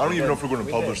demo? I don't even know if we're going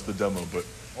to publish the demo, but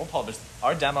we'll publish.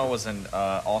 Our demo was an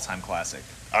all-time classic.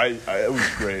 It was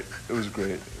great. It was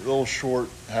great. A little short,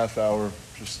 half hour,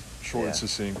 just short and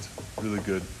succinct, really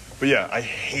good. But yeah, I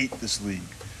hate this league.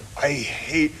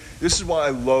 This is why I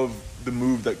love the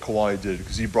move that Kawhi did,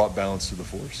 because he brought balance to the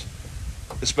force,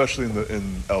 especially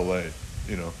in LA,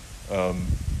 you know.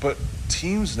 But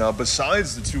teams now,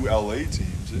 besides the 2 LA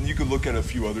teams, and you could look at a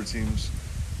few other teams,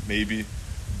 maybe,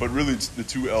 but really the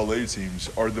 2 LA teams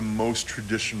are the most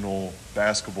traditional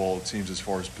basketball teams as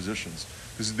far as positions,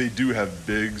 because they do have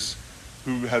bigs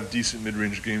who have decent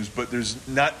mid-range games, but there's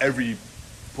not every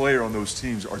player on those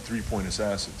teams are 3-point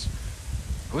assassins.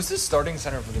 Who's the starting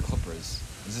center for the Clippers?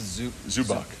 Is it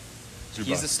Zubac.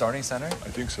 He's the starting center? I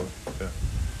think so, yeah.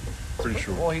 Pretty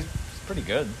sure. Well, he's pretty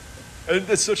good. And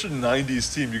it's such a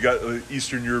 90s team. You got an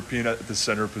Eastern European at the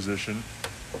center position.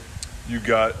 You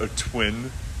got a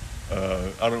twin.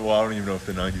 I don't even know if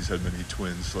the 90s had many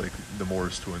twins, like the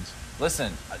Morris twins.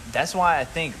 Listen, that's why I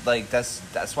think, like, that's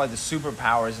why the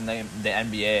superpowers in the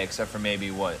NBA, except for maybe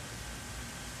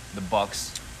the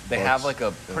Bucks, they have like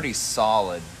a pretty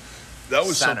solid That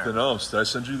was center. Something else. Did I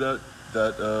send you that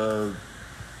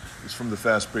it's from the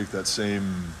Fast Break, that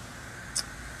same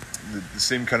the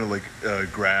same kind of like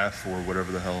graph or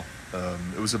whatever the hell.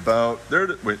 It was about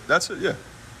wait, that's it? Yeah.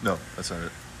 No, that's not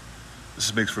it.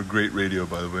 This makes for great radio,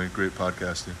 by the way, great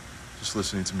podcasting. Just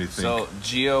listening to me think. So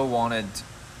Gio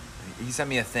he sent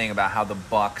me a thing about how the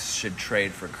Bucks should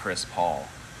trade for Chris Paul,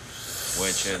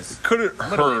 which is could it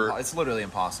hurt? It's literally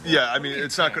impossible. Yeah, I mean,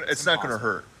 it's not going to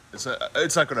hurt. It's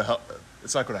not going to help.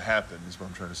 It's not going to happen. Is what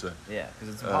I'm trying to say. Yeah,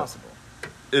 because it's impossible.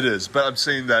 It is, but I'm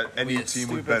saying that any team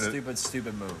would benefit.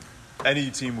 Stupid move.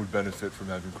 Any team would benefit from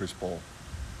having Chris Paul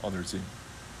on their team.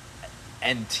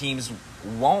 and teams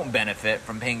won't benefit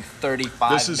from paying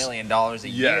 $35 million a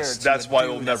year. Yes, that's why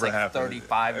it'll never like happen.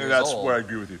 35 years that's old. where I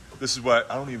agree with you. This is why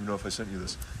I don't even know if I sent you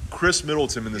this. Chris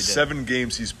Middleton, in the 7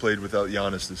 games he's played without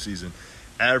Giannis this season,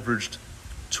 averaged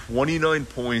 29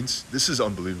 points. This is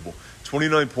unbelievable.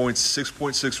 29 points,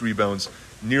 6.6 rebounds,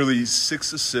 nearly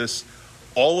 6 assists.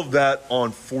 All of that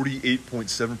on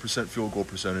 48.7% field goal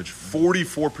percentage,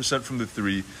 44% from the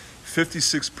three,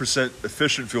 56%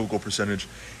 efficient field goal percentage,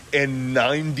 and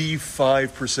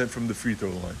 95% from the free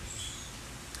throw line.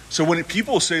 So when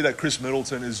people say that Chris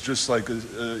Middleton is just like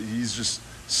he's just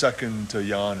second to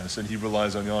Giannis and he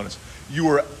relies on Giannis,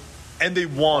 and they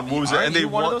won. What was it? And they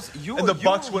won. And the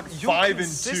Bucks went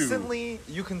 5-2.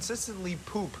 You consistently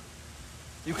poop.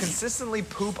 You consistently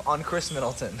poop on Chris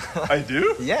Middleton. I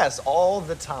do? Yes, all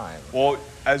the time. Well,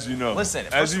 as you know,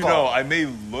 I may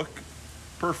look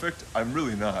perfect. I'm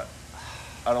really not.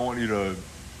 I don't want you to,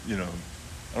 I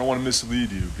don't want to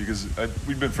mislead you because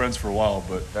we've been friends for a while,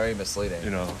 but very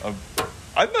misleading.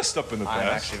 I messed up in the past. I'm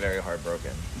actually very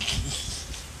heartbroken.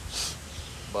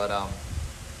 But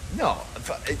no,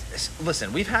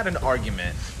 listen. We've had an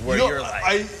argument where you're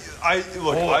like,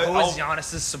 look. Who is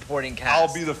Giannis's supporting cast?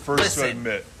 I'll be the first to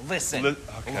admit. Listen.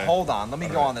 Hold on. Let me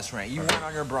go on this rant. You went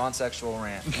on your Bronsexual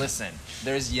rant. Listen.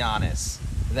 There's Giannis,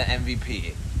 the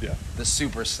MVP. Yeah. The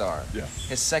superstar. Yeah.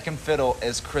 His second fiddle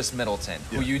is Chris Middleton,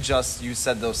 who you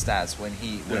said those stats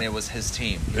when it was his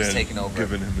team. He was taking over.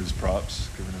 Giving him his props.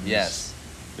 Yes,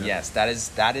 that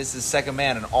is his second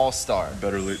man, an all-star.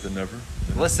 Better late than never.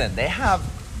 Listen, they have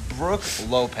Brook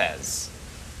Lopez,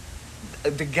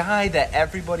 the guy that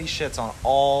everybody shits on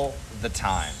all the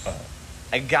time.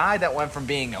 A guy that went from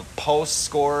being a post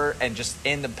scorer and just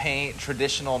in the paint,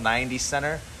 traditional 90s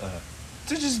center,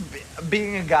 to just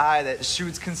being a guy that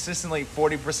shoots consistently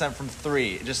 40% from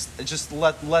three, just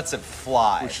lets it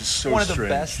fly. Which is so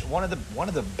strange. One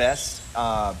of the best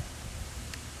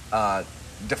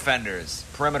defenders,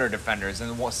 perimeter defenders,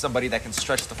 and somebody that can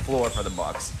stretch the floor for the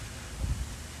Bucks.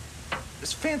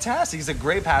 It's fantastic. He's a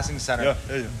great passing center.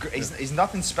 He's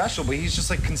nothing special, but he's just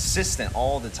like consistent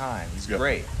all the time. He's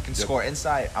great. Can score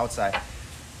inside, outside.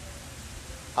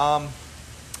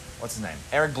 What's his name?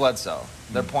 Eric Bledsoe,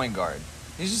 their point guard.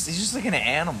 He's just like an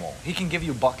animal. He can give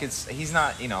you buckets. He's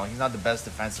not the best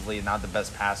defensively, not the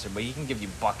best passer, but he can give you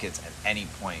buckets at any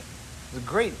point. He's a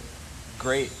great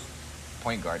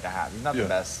point guard to have. He's not the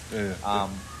best.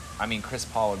 I mean, Chris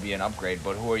Paul would be an upgrade,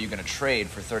 but who are you going to trade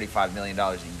for $35 million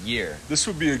a year? This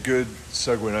would be a good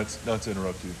segue, not to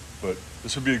interrupt you, but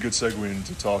this would be a good segue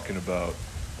into talking about,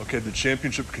 the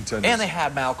championship contenders. And they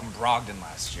had Malcolm Brogdon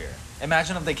last year.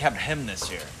 Imagine if they kept him this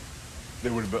year.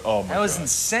 They would have been, oh my God. That was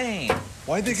insane.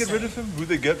 Why'd they get rid of him? Who'd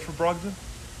they get for Brogdon?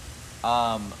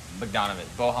 Bojan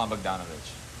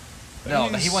Bogdanovic. No,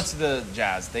 he went to the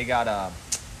Jazz. They got,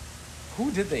 who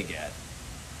did they get?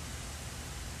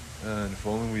 And if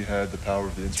only we had the power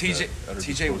of the internet.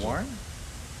 TJ Warren?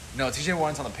 No, TJ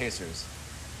Warren's on the Pacers.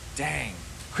 Dang.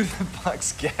 Who did the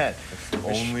Bucks get? If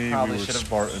only we were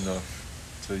smart enough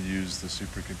to use the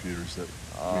supercomputers that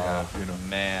we have,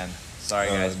 Man. Sorry,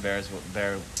 guys. Bear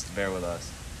with us.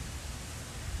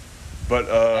 But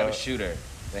they have a shooter.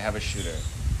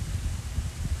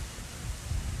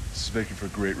 This is making for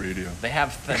great radio. They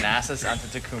have Thanasis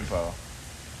Antetokounmpo.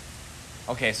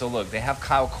 Okay, so look, they have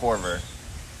Kyle Korver.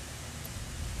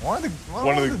 One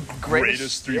of the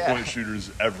greatest three-point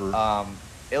shooters ever.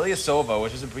 Ilyasova,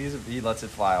 which is he lets it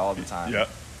fly all the time. Yeah.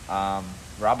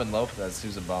 Robin Lopez,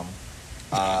 who's a bum.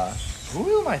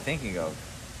 Who am I thinking of?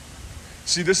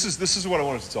 See, this is what I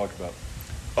wanted to talk about.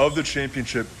 Of the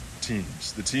championship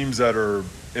teams, the teams that are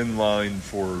in line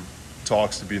for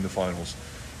talks to be in the finals.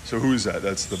 So who is that?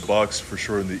 That's the Bucks for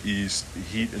sure in the East, the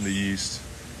Heat in the East.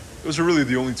 Those are really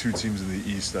the only two teams in the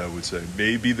East, I would say.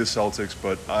 Maybe the Celtics,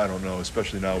 but I don't know,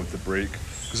 especially now with the break.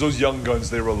 Because those young guns,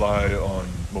 they rely on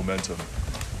momentum.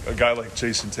 A guy like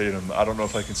Jason Tatum, I don't know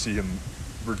if I can see him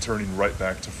returning right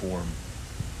back to form.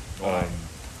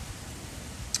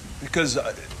 Because,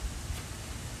 I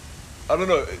don't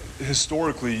know,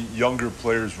 historically, younger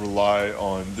players rely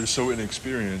on, they're so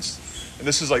inexperienced. And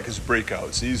this is like his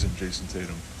breakout season, Jason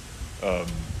Tatum.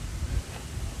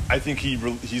 I think he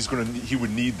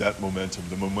would need that momentum,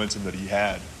 the momentum that he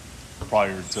had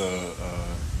prior to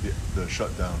the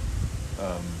shutdown.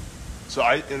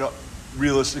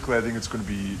 Realistically, I think it's going to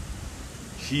be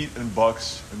Heat and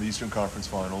Bucks in the Eastern Conference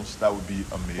Finals. That would be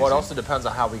amazing. Well, it also depends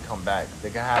on how we come back. They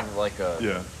can have like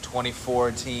a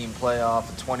 24-team playoff,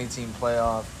 a 20-team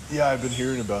playoff. Yeah, I've been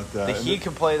hearing about that. The Heat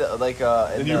can play did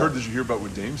you hear about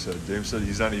what Dame said? Dame said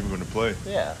he's not even going to play.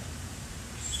 Yeah.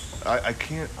 I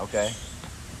can't. Okay.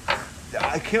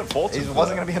 I can't fault him. He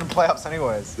wasn't going to be in the playoffs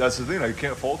anyways. That's the thing. I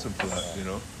can't fault him for that. You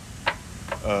know.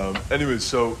 Anyways,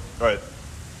 so all right.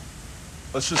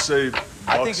 Let's just say.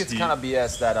 I think it's kind of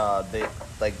BS that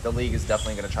the league is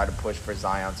definitely going to try to push for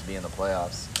Zion to be in the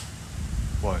playoffs.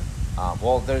 Why?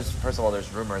 Well, there's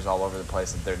rumors all over the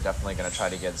place that they're definitely going to try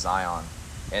to get Zion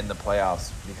in the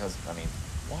playoffs because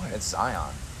why? It's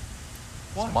Zion.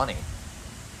 Why? It's money.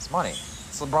 It's money.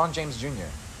 It's LeBron James Jr.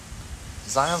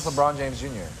 Zion's LeBron James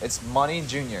Jr. It's Money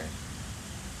Jr.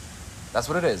 That's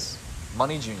what it is.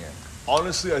 Money Jr.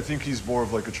 Honestly, I think he's more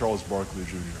of like a Charles Barkley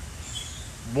Jr.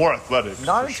 More athletic.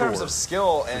 Not in terms of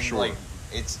skill and sure.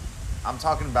 I'm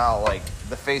talking about like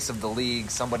the face of the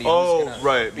league, somebody who's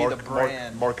gonna be the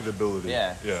brand. Marketability.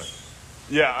 Yeah.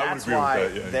 Yeah, I would agree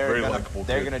with that. Yeah,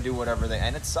 they're gonna do whatever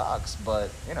and it sucks,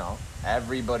 but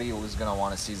everybody was gonna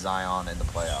want to see Zion in the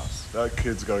playoffs. That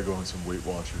kid's got to go on some Weight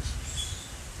Watchers.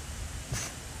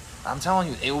 I'm telling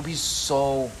you, it will be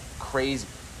so crazy.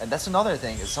 And that's another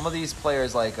thing is some of these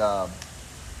players like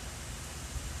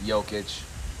Jokic,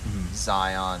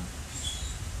 Zion,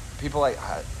 people like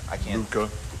I can't. Luka.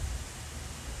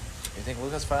 You think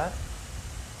Luka's fat?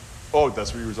 Oh,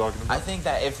 that's what you were talking about? I think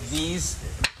that if these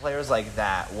players like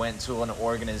that went to an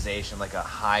organization, like a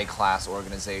high-class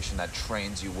organization that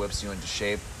trains you, whips you into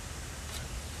shape.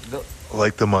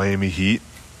 Like the Miami Heat,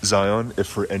 Zion, if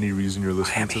for any reason you're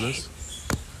listening to this,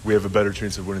 we have a better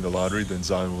chance of winning the lottery than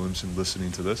Zion Williamson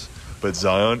listening to this. But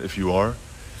Zion, if you are,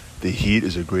 the Heat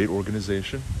is a great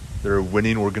organization. They're a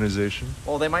winning organization.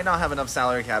 Well, they might not have enough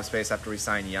salary cap space after we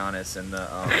sign Giannis in the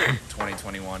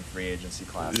 2021 free agency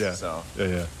class. Yeah. So.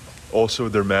 Yeah. Also,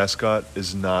 their mascot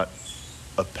is not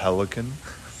a pelican.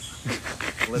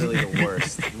 Literally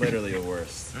the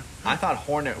worst. I thought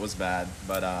Hornet was bad,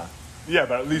 but yeah,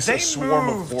 but at least a swarm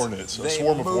of hornets. A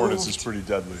swarm of hornets is pretty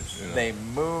deadly. They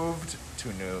moved to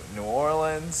New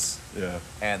Orleans. Yeah.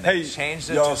 And they changed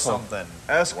it to something.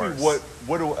 Ask worse.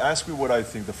 Ask me what I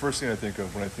think. The first thing I think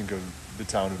of when I think of the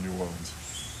town of New Orleans.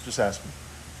 Just ask me.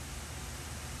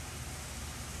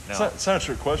 No. It's not a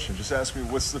trick question. Just ask me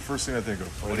what's the first thing I think of.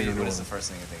 What is the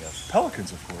first thing you think of?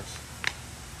 Pelicans, of course.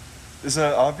 Isn't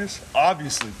that obvious?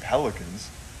 Obviously Pelicans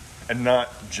and not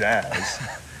Jazz.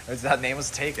 That name was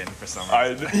taken for some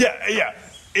reason. Yeah.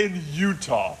 In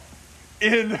Utah.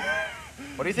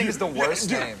 What do you think is the worst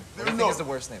name? What do you think is the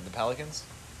worst name? The Pelicans?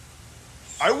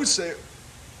 I would say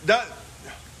that...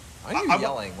 Why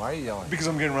are you yelling? Because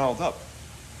I'm getting riled up.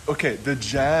 Okay, the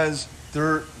Jazz...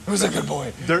 Who's a good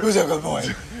boy? Who's a good boy?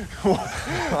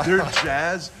 They're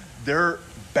Jazz. They're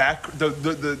back.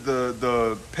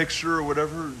 The picture or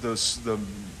whatever. The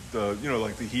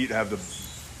like the Heat have the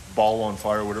ball on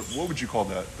fire. Whatever. What would you call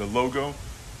that? The logo.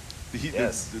 The Heat.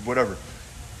 Yes. Whatever.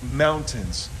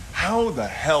 Mountains. How the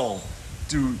hell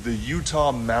do the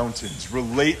Utah mountains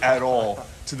relate at all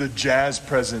to the Jazz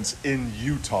presence in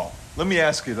Utah? Let me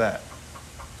ask you that.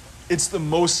 It's the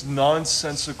most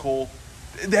nonsensical.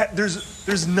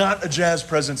 There's not a Jazz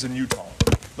presence in Utah.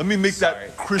 Let me make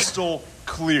that crystal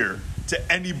clear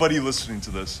to anybody listening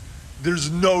to this.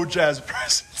 There's no Jazz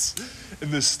presence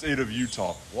in the state of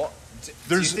Utah. Well,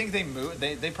 do you think they moved?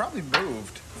 They probably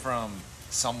moved from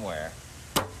somewhere.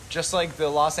 Just like the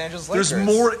Los Angeles Lakers. There's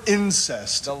more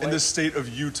incest in the state of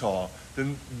Utah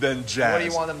than Jazz. What do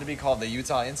you want them to be called? The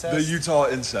Utah incest? The Utah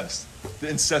incest. The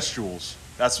incestuals.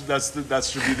 That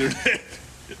should be their name.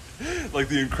 Like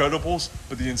the Incredibles,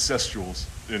 but the incestuals,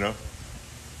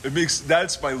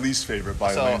 that's my least favorite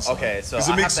by a landslide. Okay, so because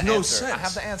it makes no sense. I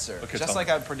have the answer, okay, just like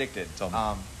I predicted. Tell me.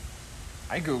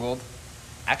 I googled.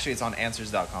 Actually, it's on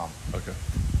Answers.com. Okay.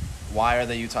 Why are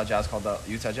the Utah Jazz called the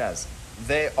Utah Jazz?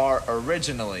 They are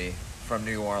originally from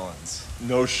New Orleans.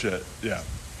 No shit. Yeah.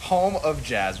 Home of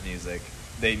jazz music.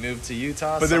 They moved to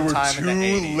Utah, but they were too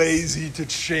lazy to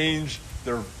change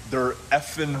their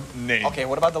effing name. Okay,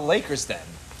 what about the Lakers then?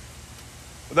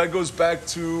 That goes back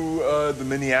to the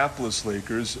Minneapolis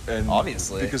Lakers, and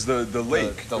obviously because the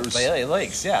lake, the LA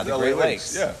Lakes, yeah, the Great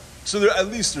Lakes, yeah. So at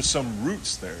least there's some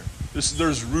roots there.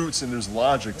 There's roots and there's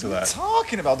logic to that. What are you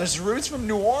talking about? There's roots from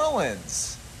New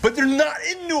Orleans, but they're not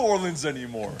in New Orleans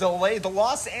anymore. The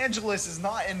Los Angeles is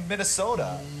not in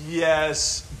Minnesota.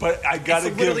 Yes, but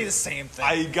it's literally the same thing.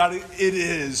 It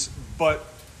is, but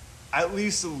at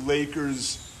least the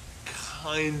Lakers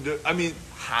kind of. I mean.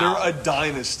 How? They're a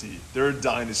dynasty.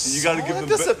 You got to give them. It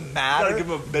doesn't matter. You got to give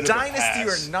them a bit dynasty of a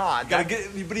pass. or not. But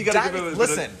you got to give them a bit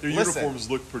of, their uniforms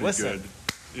look pretty good.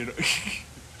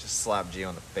 Just slap G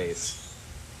on the face.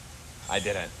 I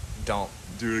didn't. Don't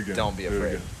do it again. Don't be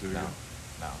afraid. Do it again.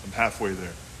 No. I'm halfway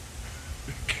there.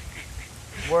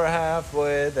 We're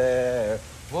halfway there.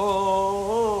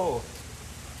 Whoa.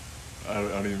 I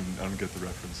don't get the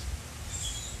reference.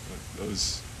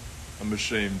 I'm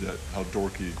ashamed at how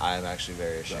dorky I am actually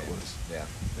very ashamed. that was. Yeah.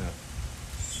 Yeah.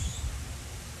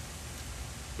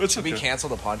 But Should we cancel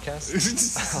the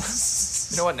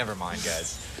podcast? You know what? Never mind,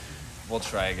 guys. We'll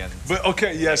try again. But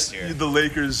okay, yes, year. the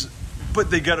Lakers, but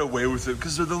they got away with it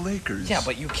because they're the Lakers. Yeah,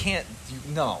 but you can't.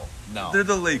 No. They're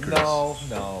the Lakers.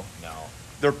 No.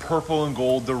 They're purple and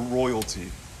gold. They're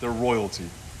royalty. They're royalty.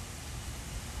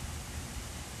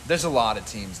 There's a lot of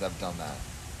teams that have done that.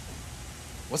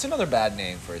 What's another bad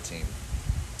name for a team?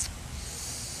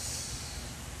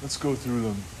 Let's go through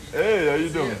them. Hey, how you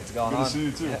doing? What's going Good on? to see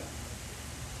you too. Yeah.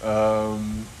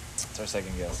 It's our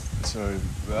second guest. So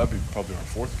that'd be probably our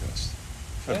fourth guest.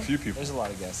 We've had a few people. There's a lot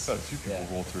of guests. We've had a few people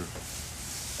roll through.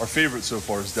 Our favorite so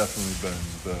far has definitely been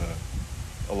the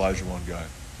Elijah One guy.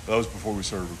 That was before we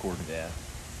started recording. Yeah.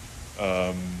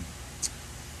 I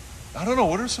don't know.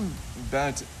 What are some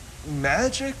bad...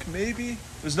 Magic, maybe?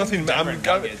 There's nothing...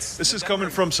 This is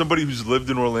coming from somebody who's lived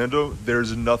in Orlando.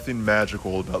 There's nothing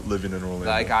magical about living in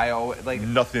Orlando.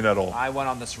 Nothing at all. I went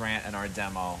on this rant in our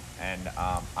demo, and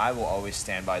I will always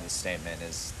stand by the statement: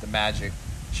 is the Magic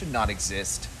should not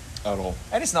exist at all.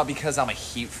 And it's not because I'm a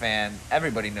Heat fan.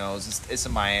 Everybody knows it's a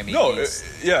Miami. No, Heat.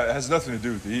 It has nothing to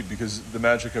do with the Heat because the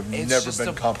Magic have never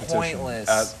been competition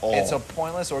at all. It's a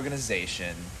pointless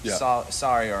organization. Yeah.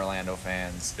 Sorry, Orlando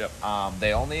fans. Yep.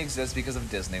 They only exist because of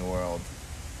Disney World.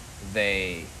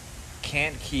 They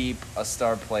can't keep a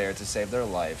star player to save their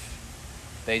life.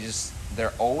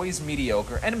 They're always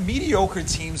mediocre, and mediocre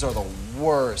teams are the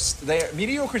worst.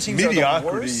 Mediocrity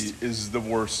is the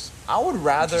worst. I would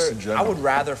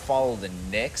rather follow the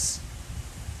Knicks.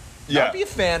 Yeah. Not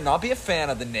be a fan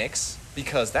of the Knicks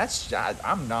because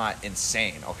I'm not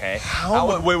insane. Okay. Wait.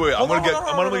 I'm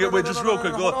gonna get. Wait, just real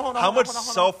quick. How much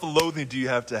self-loathing do you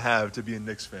have to be a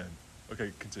Knicks fan?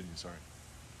 Okay, continue. Sorry.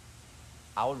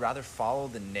 I would rather follow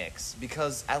the Knicks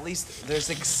because at least there's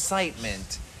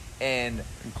excitement. And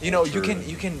you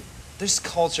can there's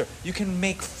culture. You can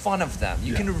make fun of them.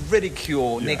 You can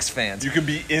ridicule Knicks fans. You can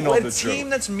be in on the joke. A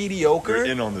team that's mediocre. You're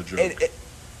in on the joke.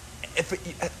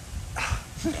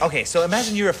 Okay, so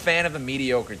imagine you're a fan of a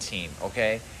mediocre team,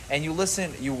 okay? And you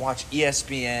watch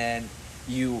ESPN,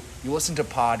 you listen to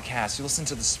podcasts, you listen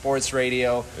to the sports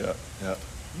radio. Yeah.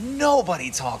 Nobody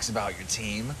talks about your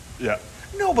team. Yeah.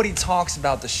 Nobody talks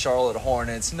about the Charlotte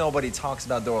Hornets. Nobody talks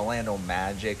about the Orlando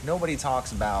Magic. Nobody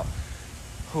talks about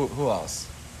who else?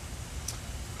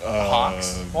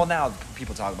 Hawks. Well, now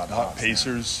people talk about the Hawks.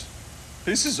 Pacers.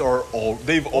 Pacers are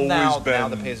they've always been. Now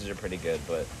the Pacers are pretty good,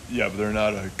 but but they're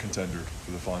not a contender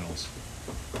for the finals.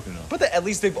 But at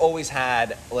least they've always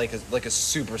had like a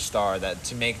superstar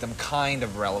to make them kind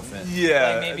of relevant.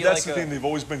 Yeah, maybe that's the thing. They've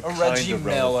always been kind Reggie of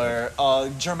Miller,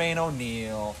 relevant. Jermaine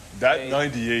O'Neal, that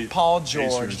 '98 Paul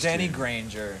George, Pacers Danny team.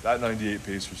 Granger. That '98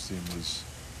 Pacers team was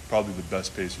probably the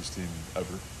best Pacers team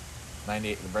ever.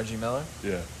 '98 Reggie Miller.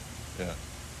 Yeah.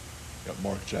 Got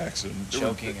Mark Jackson.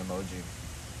 Choking emoji.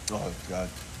 Oh God,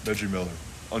 Reggie Miller,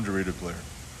 underrated player.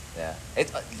 Yeah,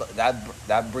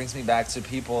 that brings me back to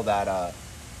people that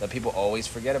people always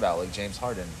forget about, like James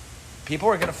Harden. People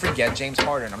are gonna forget James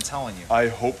Harden. I'm telling you. I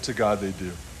hope to God they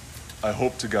do.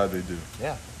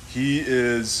 Yeah. He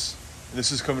is.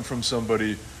 This is coming from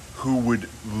somebody who would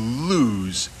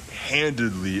lose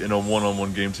handedly in a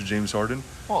one-on-one game to James Harden.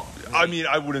 Well, I mean,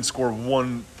 I wouldn't score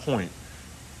 1 point.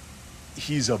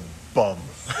 He's a bum.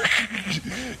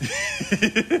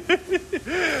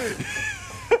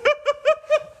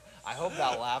 I hope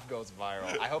that laugh goes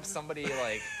viral. I hope somebody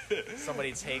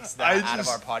takes that out of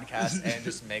our podcast and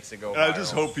just makes it go viral. I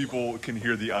just hope people can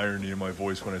hear the irony in my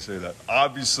voice when I say that.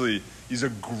 Obviously, he's a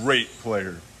great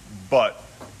player, but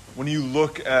when you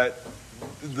look at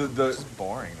this is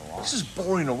boring to watch. This is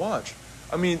boring to watch.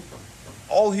 I mean,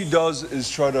 all he does is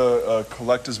try to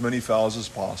collect as many fouls as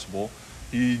possible.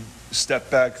 He step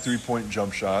back 3-point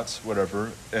jump shots,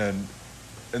 whatever, and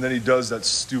then he does that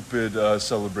stupid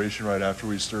celebration right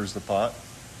after he stirs the pot.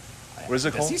 What is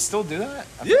it called? Does he still do that?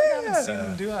 I haven't seen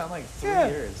him do that in like 3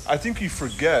 years. I think you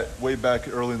forget way back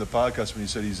early in the podcast when you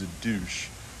said he's a douche.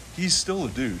 He's still a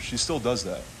douche. He still does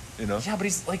that, Yeah, but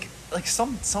he's like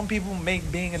some people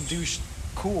make being a douche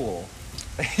cool.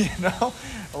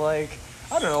 Like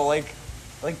I don't know, like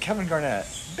Kevin Garnett,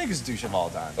 biggest douche of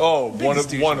all time. Oh, one of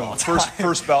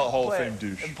first ballot Hall of Fame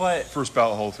douche. But first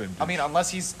ballot Hall of Fame douche. I mean, unless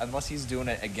he's doing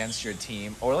it against your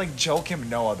team, or like Joakim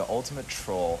Noah, the ultimate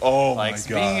troll. Oh my God!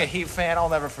 Being a Heat fan, I'll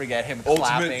never forget him.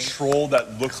 Ultimate troll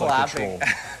that looks like a troll.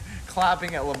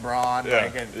 Clapping at LeBron,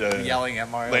 and yelling at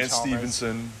Mario Lance Chalmers.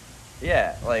 Stevenson.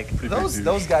 Yeah, like Pretty big douche.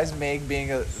 those guys make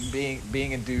being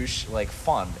a douche like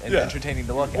fun and entertaining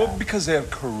to look at. Well, because they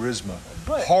have charisma.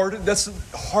 But Harden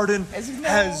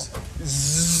has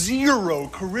zero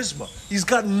charisma. He's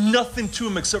got nothing to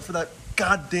him except for that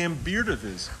goddamn beard of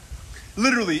his.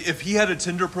 Literally, if he had a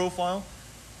Tinder profile,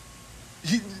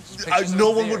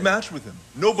 no one would match with him.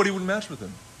 Nobody would match with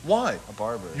him. Why? A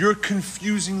barber. You're a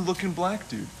confusing looking black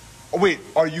dude. Oh wait,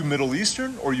 are you Middle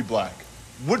Eastern or are you black?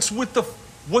 What's weird?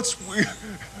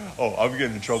 Oh, I'm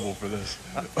getting in trouble for this.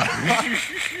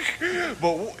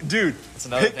 But dude, it's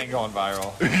another thing going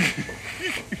viral.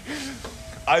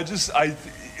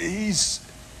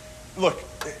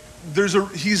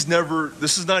 He's never.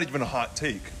 This is not even a hot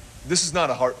take. This is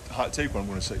not a hot take. What I'm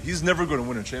going to say, he's never going to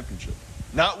win a championship.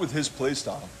 Not with his play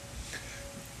style.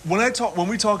 When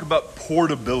we talk about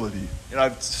portability, and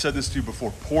I've said this to you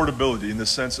before, portability in the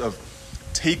sense of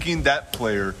taking that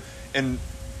player and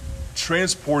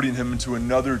transporting him into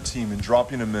another team and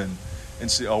dropping him in and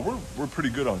say, oh, we're pretty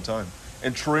good on time.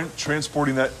 And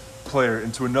transporting that player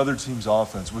into another team's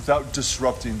offense without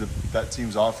disrupting that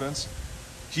team's offense,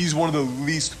 he's one of the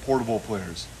least portable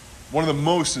players. One of the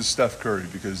most is Steph Curry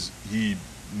because he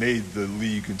made the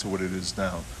league into what it is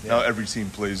now. Yeah. Now every team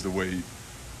plays the way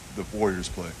the Warriors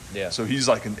play. Yeah. So he's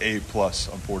like an A+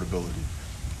 on portability.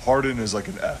 Harden is like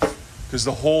an F because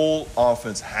the whole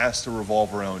offense has to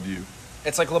revolve around you.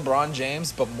 It's like LeBron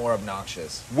James, but more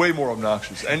obnoxious. Way more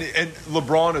obnoxious. And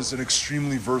LeBron is an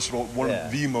extremely versatile, one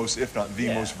of the most, if not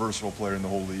the most versatile player in the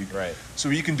whole league. Right. So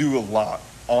he can do a lot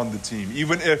on the team.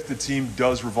 Even if the team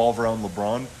does revolve around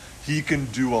LeBron, he can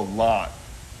do a lot.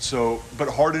 So, but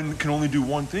Harden can only do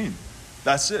one thing.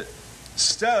 That's it.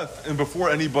 Steph, and before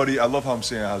anybody, I love how I'm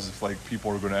saying it as if like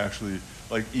people are going to actually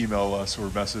like email us or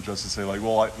message us and say like,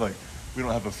 well, we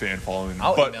don't have a fan following.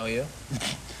 I'll email you.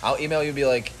 I'll email you and be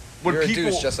like, you're a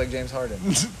douche just like James Harde.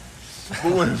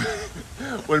 But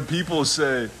when people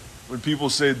say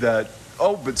that,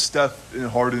 oh, but Steph and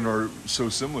Harden are so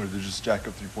similar, they just jack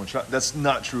up 3-point shot. That's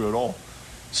not true at all.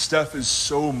 Steph is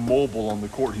so mobile on the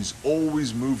court. He's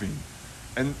always moving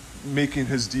and making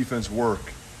his defense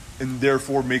work and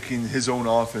therefore making his own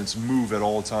offense move at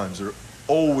all times. They're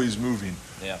always moving.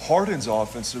 Yeah. Harden's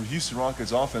offense, the Houston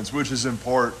Rockets offense, which is in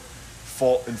part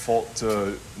fault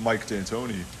to Mike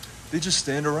D'Antoni, they just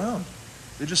stand around.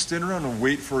 They just stand around and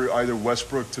wait for either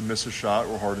Westbrook to miss a shot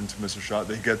or Harden to miss a shot.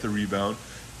 They get the rebound,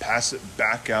 pass it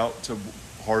back out to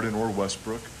Harden or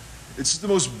Westbrook. It's the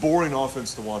most boring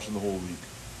offense to watch in the whole league.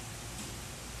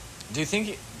 Do you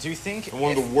think? And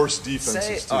one of the worst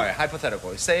defenses, too. All right,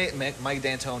 hypothetically, say Mike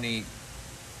D'Antoni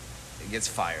gets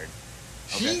fired.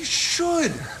 Okay. He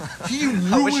should. He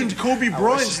ruined Kobe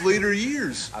Bryant's later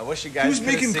years. I wish you guys. He was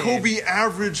making Kobe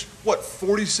average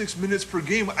 46 minutes per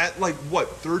game at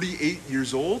 38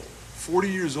 years old, 40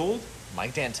 years old.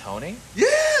 Mike D'Antoni? Yeah,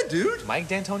 dude. Mike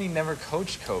D'Antoni never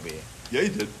coached Kobe. Yeah, he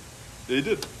did. Yeah, he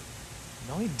did.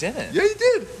 No, he didn't. Yeah, he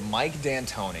did. Mike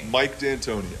D'Antoni.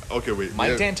 Okay, wait.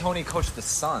 Mike D'Antoni coached the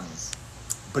Suns.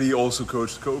 But he also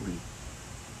coached Kobe.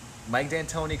 Mike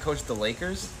D'Antoni coached the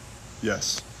Lakers?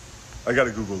 Yes. I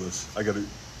gotta Google this. I gotta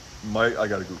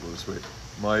Google this. Wait.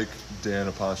 Mike Dan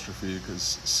apostrophe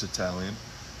because it's Italian.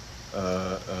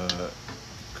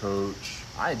 Coach.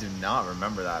 I do not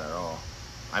remember that at all.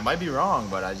 I might be wrong,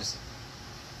 but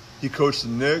He coached the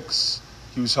Knicks.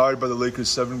 He was hired by the Lakers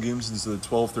 7 games into the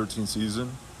 12-13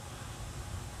 season.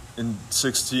 In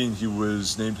 16, he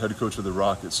was named head coach of the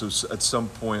Rockets. So at some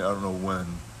point, I don't know when.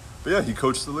 But yeah, he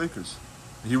coached the Lakers.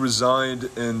 He resigned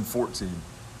in 14.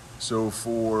 So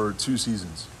for 2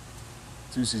 seasons.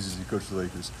 2 seasons he coached the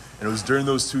Lakers. And it was during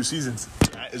those 2 seasons,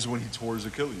 that is when he tore his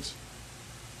Achilles.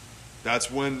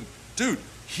 That's when, dude,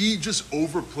 he just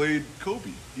overplayed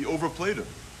Kobe. He overplayed him.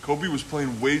 Kobe was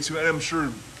playing way too, and I'm sure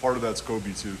part of that's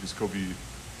Kobe too, because Kobe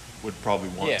would probably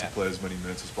want to play as many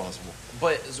minutes as possible.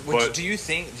 But do you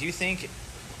think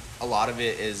a lot of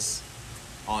it is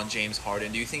on James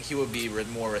Harden? Do you think he would be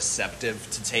more receptive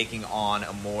to taking on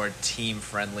a more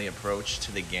team-friendly approach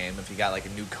to the game if he got like a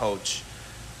new coach?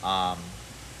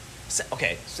 Say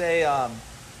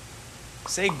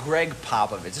Greg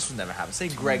Popovich. This would never happen. Say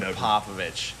Greg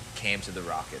Popovich came to the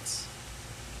Rockets.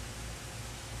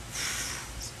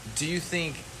 Do you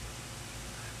think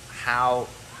how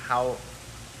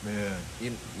man,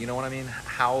 you know what I mean?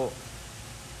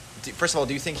 First of all,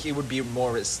 do you think he would be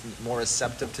more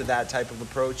receptive to that type of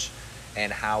approach,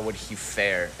 and how would he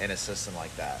fare in a system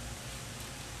like that?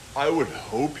 I would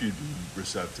hope he'd be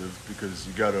receptive because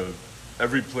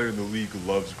every player in the league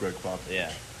loves Greg Popovich.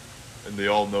 Yeah. And they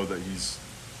all know that he's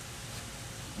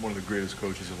one of the greatest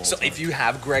coaches of all So time. if you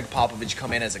have Greg Popovich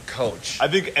come in as a coach, I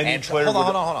think any player.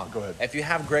 Hold on. Go ahead. If you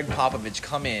have Greg Popovich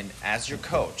come in as your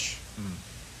coach,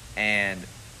 and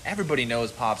everybody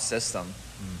knows Pop's system,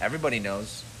 everybody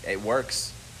knows it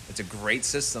works. It's a great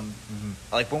system.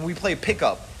 Like when we play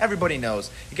pickup, everybody knows.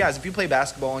 You guys, if you play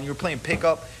basketball and you're playing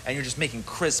pickup and you're just making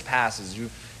crisp passes,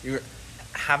 you're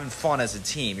having fun as a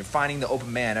team. You're finding the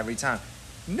open man every time.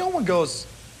 No one goes,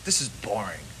 "This is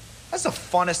boring." That's the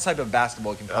funnest type of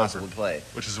basketball you can possibly play.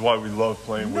 Which is why we love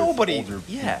playing with older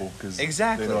people because they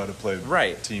know how to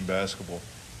play team basketball.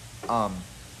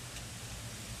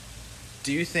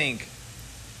 Do you think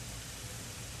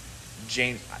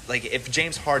if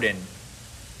James Harden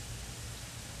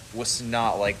was to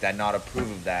not like that, not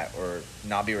approve of that, or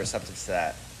not be receptive to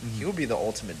that, he would be the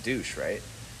ultimate douche, right?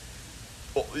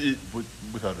 Well,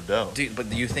 without a doubt. But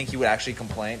do you think he would actually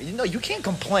complain? You can't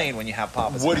complain when you have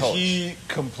Pop as a coach. Would he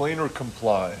complain or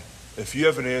comply? If you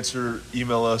have an answer,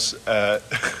 email us at.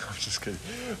 I'm just kidding,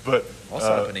 but I'll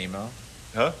set up an email.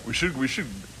 Huh? We should.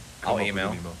 I'll email.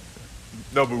 With an email.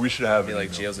 No, but we should have. Be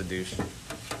like, Gio's a douche.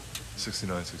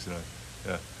 69.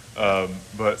 Yeah.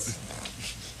 But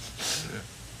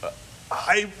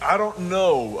I don't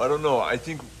know. I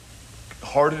think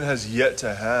Harden has yet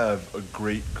to have a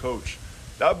great coach.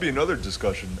 That would be another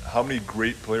discussion. How many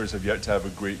great players have yet to have a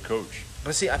great coach?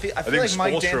 But see, I feel think like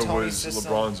Mike Spoelstra D'Antoni's was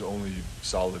system, LeBron's only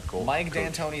solid coach. Mike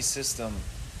D'Antoni's system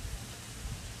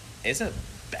isn't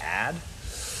bad.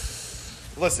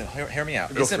 Listen, hear me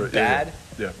out. Isn't bad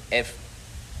if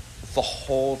the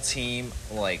whole team,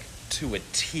 like, to a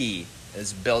T,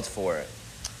 is built for it.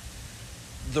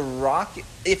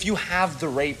 If you have the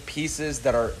right pieces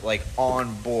that are, like,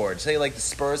 on board, say, like, the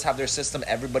Spurs have their system,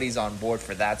 everybody's on board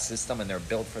for that system, and they're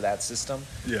built for that system.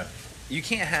 Yeah. You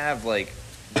can't have, like,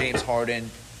 James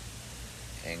Harden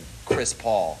and Chris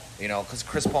Paul, because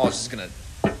Chris Paul is just going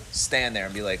to stand there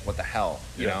and be like, what the hell,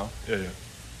 you know? Yeah.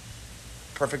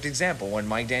 Perfect example, when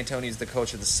Mike D'Antoni's the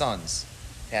coach of the Suns,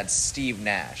 he had Steve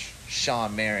Nash,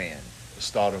 Sean Marion,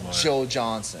 Stoudemire, Joe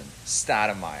Johnson,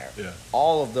 Stoudemire. Yeah.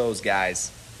 All of those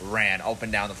guys ran up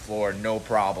and down the floor, no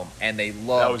problem, and they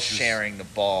loved sharing the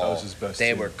ball. That was his best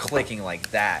They team. were clicking like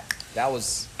that. That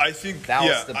was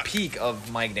the peak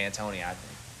of Mike D'Antoni, I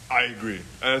think. I agree.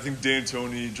 And I think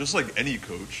D'Antoni, just like any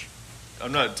coach,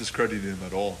 I'm not discrediting him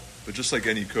at all, but just like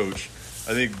any coach,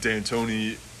 I think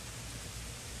D'Antoni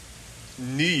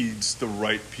needs the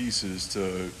right pieces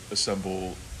to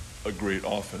assemble a great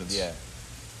offense. Yeah.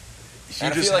 I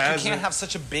feel like you can't have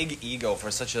such a big ego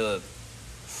for such a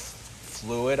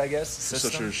fluid, I guess,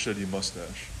 system. Such a shitty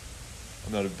mustache.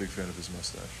 I'm not a big fan of his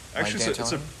mustache. Actually,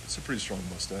 it's a pretty strong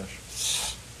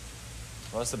mustache.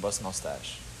 What's the best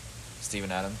mustache?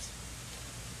 Steven Adams?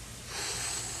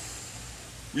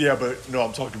 Yeah, but no,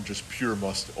 I'm talking just pure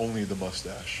only the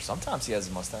mustache. Sometimes he has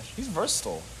a mustache. He's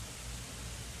versatile.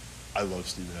 I love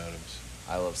Steven Adams.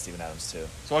 I love Steven Adams too.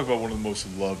 Talk about one of the most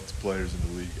loved players in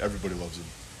the league. Everybody loves him.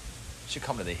 Should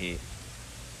come to the Heat.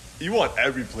 You want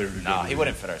every player to go to the he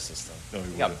wouldn't fit our system. No,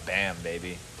 he wouldn't. Got Bam,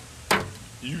 baby.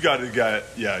 You got to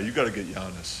get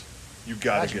Giannis. You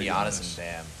got to get Giannis and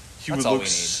Bam. He would look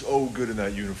so good in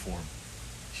that uniform.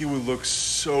 He would look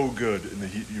so good in the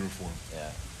Heat uniform.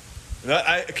 Yeah. And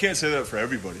I can't say that for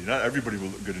everybody. Not everybody will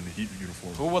look good in the Heat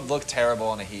uniform. Who would look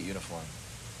terrible in a Heat uniform?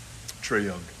 Trae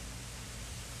Young.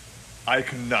 I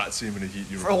could not see him in a Heat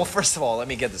uniform. Well, first of all, let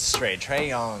me get this straight. Trae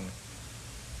Young,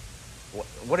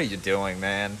 what are you doing,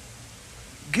 man?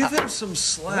 Give him some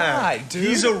slack. Why, dude?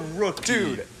 He's a rookie.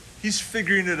 Dude. He's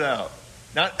figuring it out.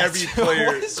 Not every player.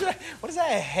 What is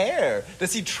that hair?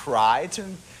 Does he try to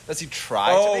make it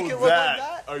look like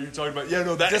that? Are you talking about? Yeah,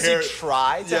 no, that Does hair. Does he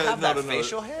try to have that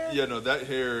facial hair? Yeah, no, that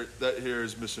hair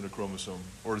is missing a chromosome.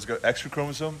 Or it's got extra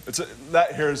chromosome.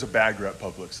 That hair is a bagger at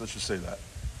Publix. Let's just say that.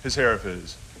 His hair of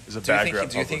his is a bagger at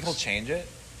Publix. Do you think he'll change it?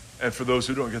 And for those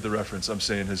who don't get the reference, I'm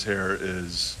saying his hair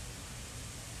is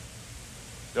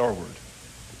the R word.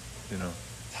 You know.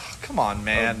 Come on,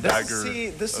 man.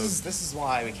 This is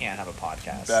why we can't have a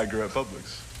podcast. Bagger at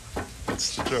Publix.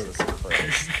 That's the joke.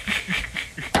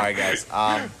 All right, guys.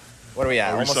 What are we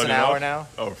at? Almost an hour now?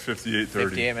 Oh, 58:30.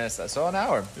 58 minutes. So an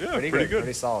hour. Yeah, pretty good.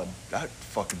 Pretty solid. That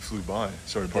fucking flew by.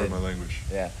 Sorry, pardon my language.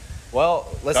 Yeah. Well,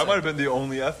 listen. That might have been the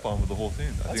only F-bomb of the whole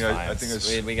thing. I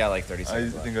think we got like 30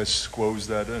 seconds I think I squozed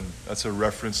that in. That's a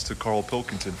reference to Carl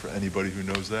Pilkington for anybody who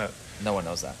knows that. No one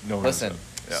knows that. No one knows that.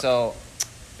 Yeah. So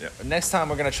next time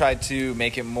we're going to try to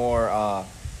make it more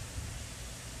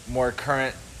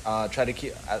current. Try to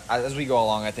keep as we go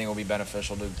along. I think it'll be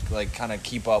beneficial to like kind of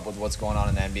keep up with what's going on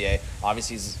in the NBA.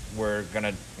 Obviously, we're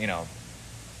gonna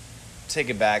take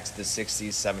it back to the 60s,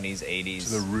 70s, 80s, to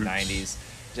the roots. 90s.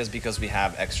 just because we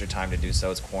have extra time to do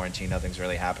so. It's quarantine, nothing's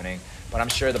really happening. But I'm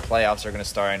sure the playoffs are going to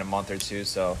start in a month or two.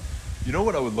 So, you know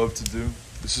what I would love to do?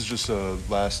 This is just a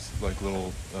last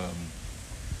little.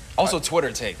 Also,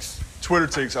 Twitter takes. Twitter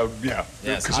takes, yeah,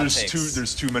 Yes, because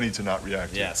there's too many to not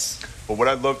react to. Yes. But what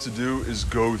I'd love to do is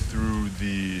go through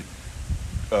the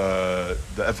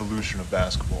evolution of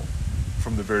basketball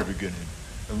from the very beginning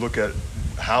and look at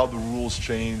how the rules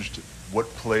changed, what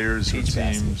players or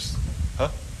teams.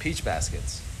 Peach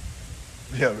baskets.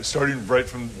 Yeah, starting right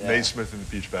from Naismith and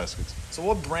the Peach Baskets. So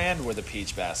what brand were the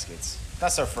Peach Baskets?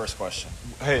 That's our first question.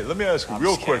 Hey, let me ask you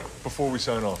real quick before we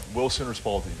sign off. Wilson or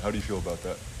Spalding? How do you feel about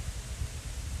that?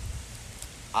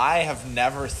 I have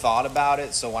never thought about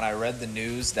it, so when I read the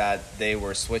news that they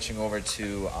were switching over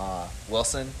to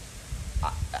Wilson,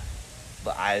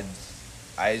 I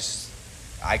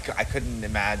couldn't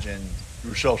imagine. You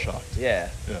were shell-shocked. Yeah.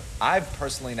 Yeah. I've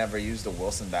personally never used a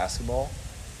Wilson basketball.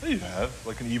 Yeah, you have,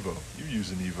 like an Evo. You use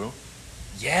an Evo.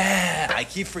 Yeah, I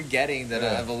keep forgetting that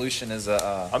Evolution is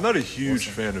a. I'm not a huge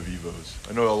fan of Evos.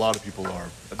 I know a lot of people are.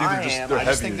 I think I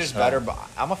just think there's better. But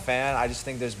I'm a fan. I just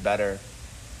think there's better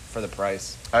for the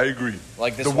price. I agree.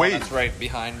 Like this one that's right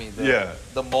behind me.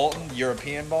 The Molten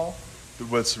European ball.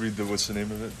 Let's read what's the name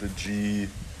of it? The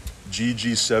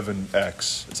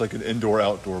GG7X. It's like an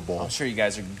indoor-outdoor ball. I'm sure you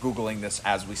guys are Googling this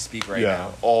as we speak right now.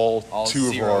 Yeah, all two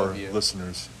of our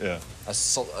listeners. Yeah.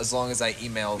 As long as I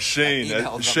email Shane,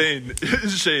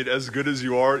 as good as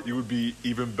you are, you would be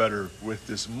even better with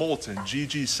this Molten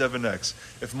GG7X.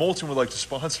 If Molten would like to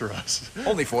sponsor us.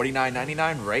 Only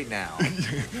 $49.99 right now.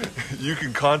 You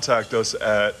can contact us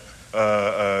at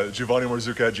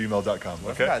GiovanniMarzucca@gmail.com.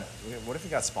 Okay? What if we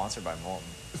got sponsored by Molten?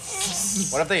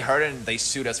 What if they heard it and they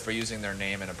sued us for using their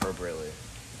name inappropriately?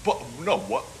 But no,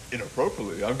 what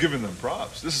inappropriately? I'm giving them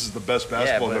props. This is the best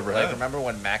basketball I've ever had. Remember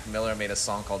when Mac Miller made a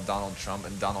song called Donald Trump,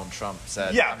 and Donald Trump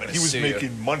said, "Yeah, but he was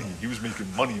making money. He was making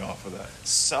money off of that."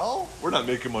 So we're not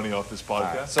making money off this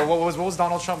podcast. Right. So what was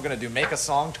Donald Trump gonna do? Make a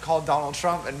song called Donald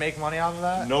Trump and make money off of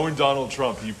that? Knowing Donald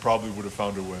Trump, he probably would have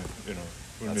found a way. You know.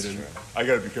 That's true. I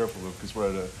gotta be careful though, because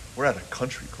we're at a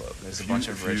country club. There's a bunch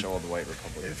of rich old white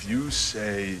Republicans. If you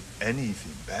say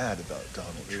anything bad about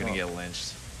Donald Trump, you're gonna get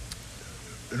lynched.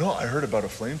 No, I heard about a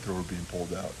flamethrower being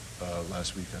pulled out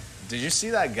last weekend. Did you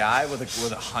see that guy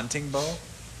with a hunting bow?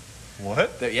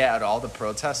 What? All the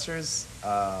protesters.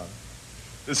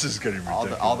 This is getting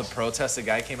ridiculous. All the protests, the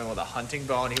guy came in with a hunting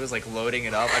bow and he was like loading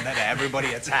it up, and then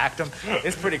everybody attacked him.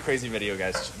 It's a pretty crazy video,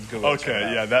 guys.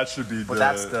 Okay, yeah, that should be.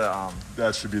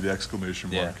 That should be the exclamation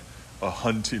mark. A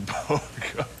hunting bow.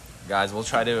 Guys, we'll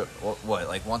try to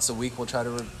like once a week. We'll try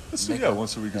to. Once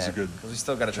a week is a good. Because we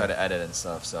still got to try to edit and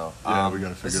stuff. So we got to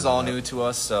figure. This is all new to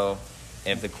us, so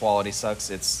if the quality sucks,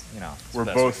 it's we're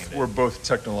both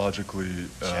technologically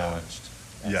challenged.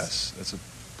 Yes, that's a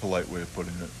polite way of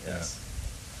putting it. Yes.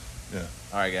 Yeah.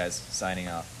 All right, guys. Signing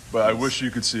off. But I wish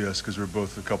you could see us because we're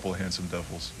both a couple of handsome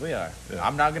devils. We are. Yeah.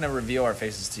 I'm not gonna reveal our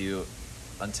faces to you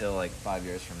until like 5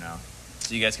 years from now,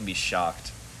 so you guys can be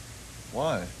shocked.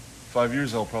 Why? 5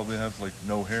 years, I'll probably have like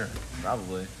no hair.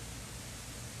 Probably.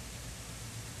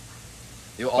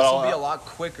 You'll also be a lot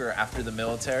quicker after the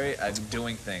military at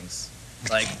doing things.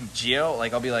 Like Gio,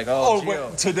 like I'll be like, Gio,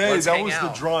 wait, today that was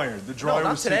out. the dryer. The dryer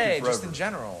not was today, taking forever. just in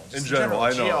general. In general, I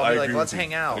know. Gio, I'll be like, let's with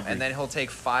hang out, and then he'll take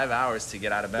 5 hours to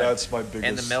get out of bed. That's my biggest.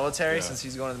 In the military, since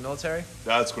he's going to the military.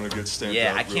 That's going to get stamped out.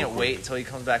 Yeah, I can't wait until he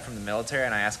comes back from the military,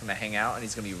 and I ask him to hang out, and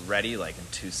he's going to be ready like in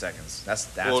 2 seconds. That's.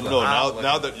 Well, no,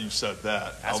 now that you said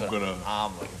that, I'm gonna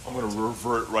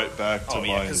revert right back to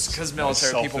my. Because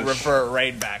military people revert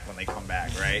right back when they come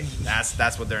back, right?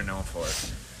 That's what they're known for.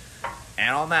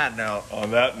 And on that note,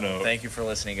 thank you for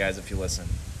listening, guys, if you listen.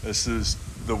 This is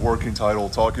the working title,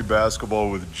 Talking Basketball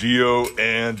with Gio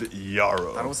and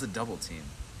Yaro. That was the double team.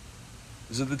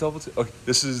 Is it the double team? Okay,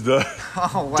 this is the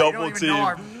double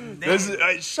team.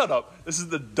 Shut up. This is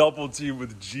the double team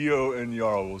with Gio and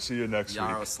Yaro. We'll see you next week.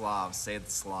 Yaroslav. Say the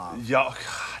Slav. God.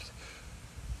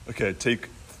 Okay, take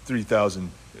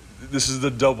 3,000. This is the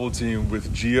double team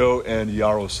with Gio and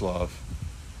Yaroslav.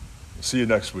 See you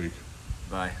next week.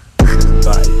 Bye.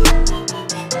 Bye.